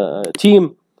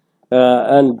team.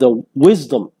 and the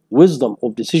wisdom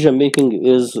of decision making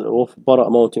is of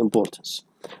paramount importance.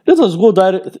 Let us go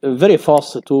very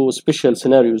fast to special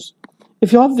scenarios.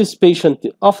 If you have this patient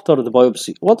after the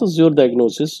biopsy, what is your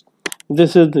diagnosis?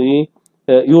 This is the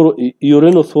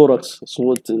urinothorax,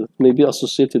 so it may be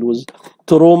associated with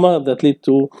trauma that lead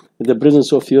to the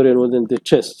presence of urine within the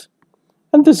chest.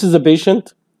 And this is the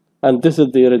patient, and this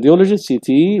is the radiology,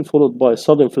 CT, followed by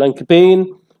sudden flank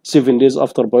pain, 7 days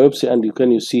after biopsy, and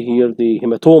you see here the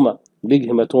hematoma, big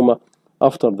hematoma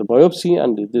after the biopsy,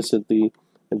 and this is the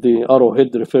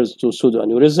arrowhead refers to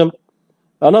pseudoaneurysm.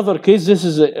 Another case, this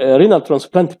is a renal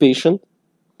transplant patient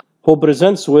who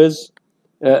presents with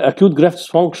acute graft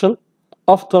dysfunction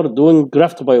after doing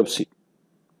graft biopsy.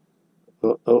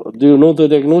 Do you know the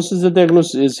diagnosis? The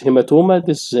diagnosis is hematoma.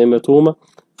 This is hematoma,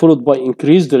 followed by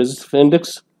increased resistive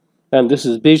index, and this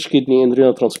is beige kidney in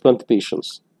renal transplant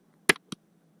patients.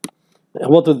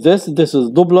 What is this? This is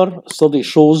Doppler study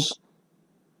shows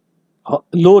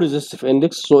low resistive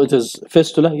index, so it is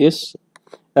fistula, yes.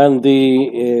 And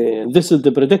this is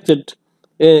the predicted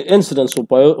incidence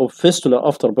of fistula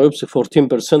after biopsy,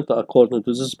 14% according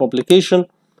to this publication.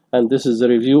 And this is the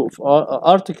review of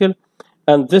article.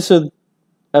 And this is,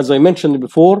 as I mentioned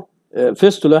before,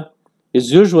 fistula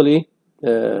is usually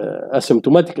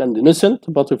asymptomatic and innocent,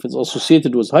 but if it's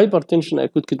associated with hypertension,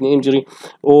 acute kidney injury,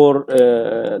 or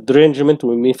derangement,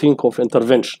 we may think of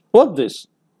intervention. What this?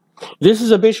 This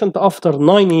is a patient after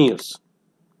 9 years,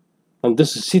 and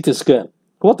this is CT scan.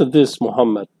 What is this,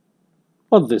 Muhammad?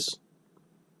 What is this?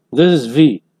 This is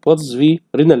V. What is V?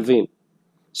 Renal vein.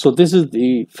 So this is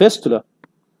the fistula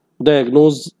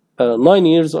diagnosed 9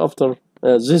 years after.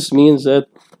 This means that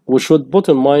we should put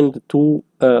in mind to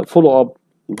follow up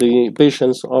the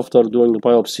patients after doing the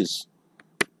biopsies.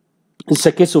 It's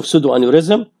a case of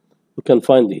pseudoaneurysm. You can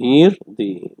find here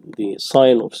the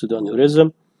sign of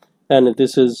pseudoaneurysm, and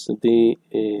this is the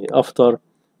after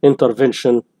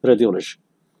intervention radiology.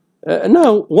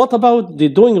 Now, what about the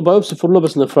doing a biopsy for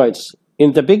lupus nephritis?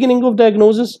 In the beginning of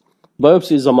diagnosis,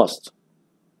 biopsy is a must.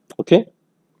 Okay?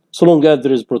 So long as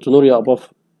there is proteinuria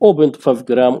above 0.5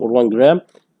 gram or 1 gram,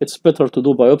 it's better to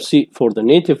do biopsy for the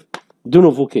native de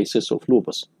novo cases of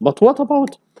lupus. But what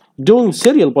about doing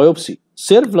serial biopsy?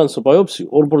 Surveillance biopsy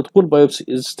or protocol biopsy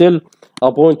is still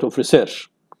a point of research.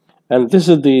 And this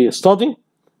is the study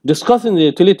discussing the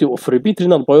utility of repeat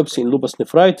renal biopsy in lupus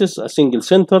nephritis, a single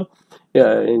center,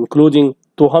 including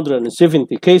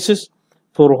 270 cases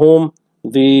for whom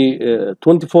the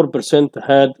 24%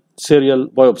 had serial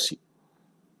biopsy.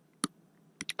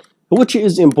 Which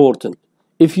is important.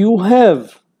 If you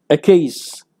have a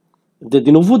case, the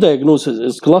de novo diagnosis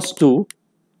is class 2,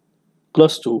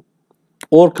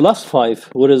 or class 5,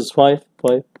 where is 5?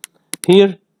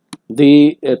 Here,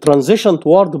 the transition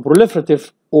toward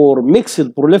proliferative or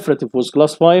mixed proliferative with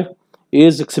class 5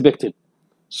 is expected.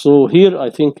 So here, I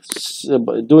think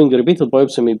doing a repeated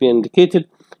biopsy may be indicated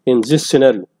in this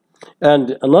scenario.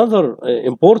 And another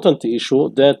important issue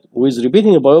that with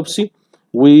repeating a biopsy,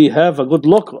 we have a good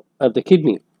look at the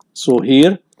kidney. So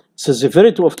here, the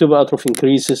severity of tubular atrophy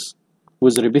increases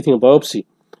with repeating a biopsy,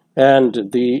 and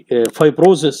the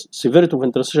fibrosis, severity of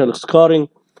interstitial scarring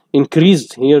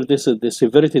increased. Here, this is the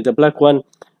severity, the black one,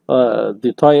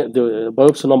 the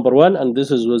biopsy number 1, and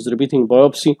this is with repeating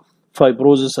biopsy,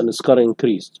 fibrosis and scarring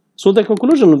increased. So the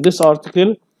conclusion of this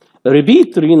article,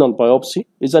 repeat renal biopsy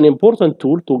is an important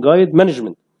tool to guide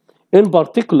management, in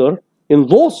particular in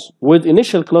those with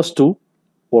initial class 2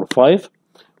 or 5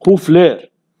 who flare.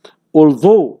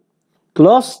 Although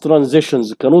class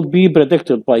transitions cannot be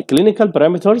predicted by clinical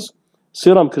parameters,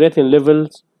 serum creatinine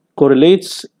levels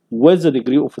correlates with the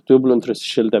degree of tubular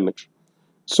interstitial damage.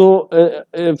 So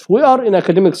if we are in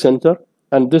academic center,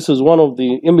 and this is one of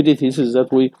the immediate theses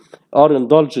that we are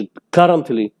indulged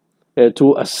currently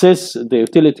to assess the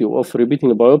utility of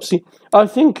repeating a biopsy, I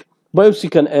think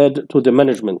biopsy can add to the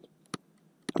management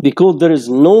because there is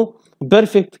no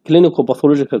perfect clinical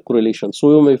pathological correlation.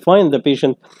 So you may find the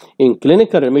patient in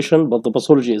clinical remission, but the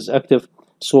pathology is active.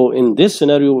 So in this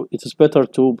scenario, it is better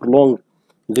to prolong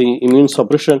the immune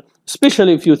suppression,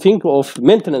 especially if you think of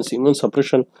maintenance immune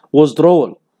suppression,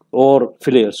 withdrawal, or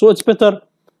failure. So it's better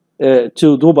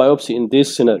to do biopsy in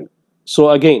this scenario. So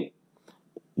again,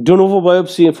 de novo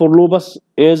biopsy for lupus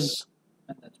is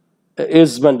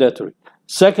mandatory.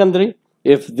 Secondary,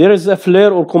 if there is a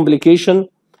flare or complication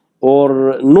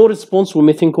or no response, we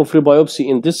may think of rebiopsy.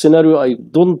 In this scenario, I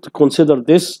don't consider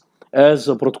this as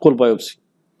a protocol biopsy.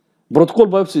 Protocol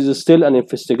biopsy is still an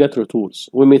investigatory tool.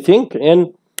 We may think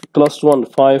in class 1,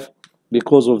 5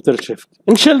 because of their shift.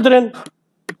 In children,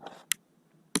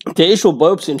 The issue of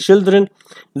biopsy in children,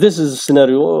 this is a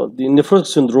scenario, the nephrotic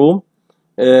syndrome,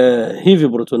 heavy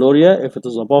proteinuria, if it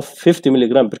is above 50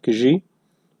 milligram per kg,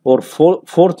 or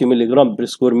 40 milligram per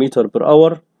square meter per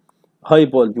hour,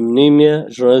 hypoalbuminemia,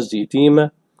 generalized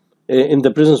edema, in the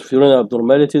presence of urinary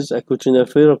abnormalities, acute renal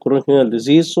failure, chronic renal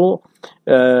disease. So,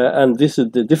 and this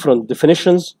is the different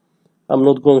definitions. I'm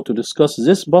not going to discuss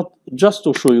this, but just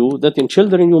to show you that in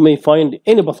children you may find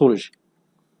any pathology.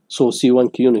 So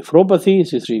C1q nephropathy,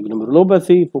 C3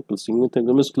 glomerulopathy, focal segmental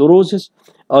glomerulosclerosis,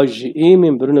 IgA,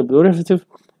 membranous proliferative,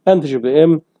 and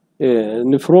GBM,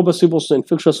 nephropathy,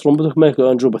 post-infectious thrombotic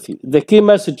microangiopathy. The key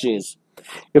message is,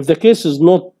 if the case is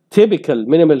not typical,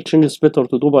 minimal changes, better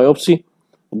to do biopsy,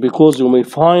 because you may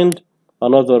find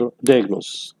another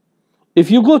diagnosis. If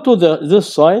you go to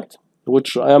this site,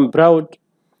 which I am proud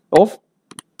of,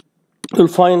 you'll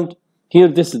find here,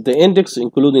 this is the index,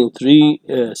 including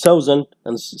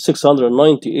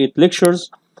 3,698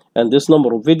 lectures and this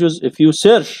number of videos. If you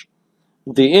search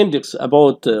the index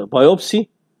about biopsy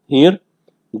here,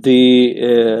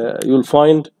 you'll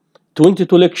find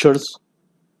 22 lectures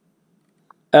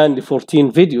and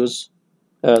 14 videos.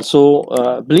 So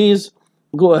please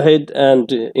go ahead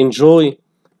and enjoy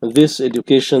these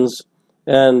educations.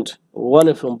 And one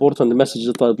of the important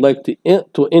messages that I'd like to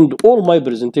end all my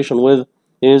presentation with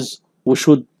is, we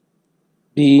should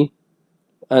be,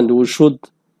 and we should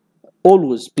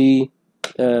always be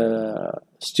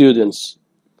students.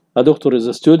 A doctor is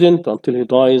a student until he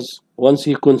dies. Once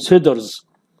he considers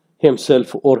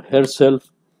himself or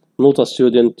herself not a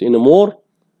student anymore,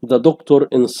 the doctor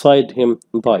inside him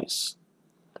dies.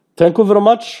 Thank you very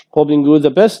much. Hoping you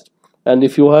the best. And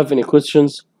if you have any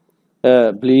questions,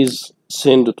 please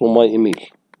send to my email.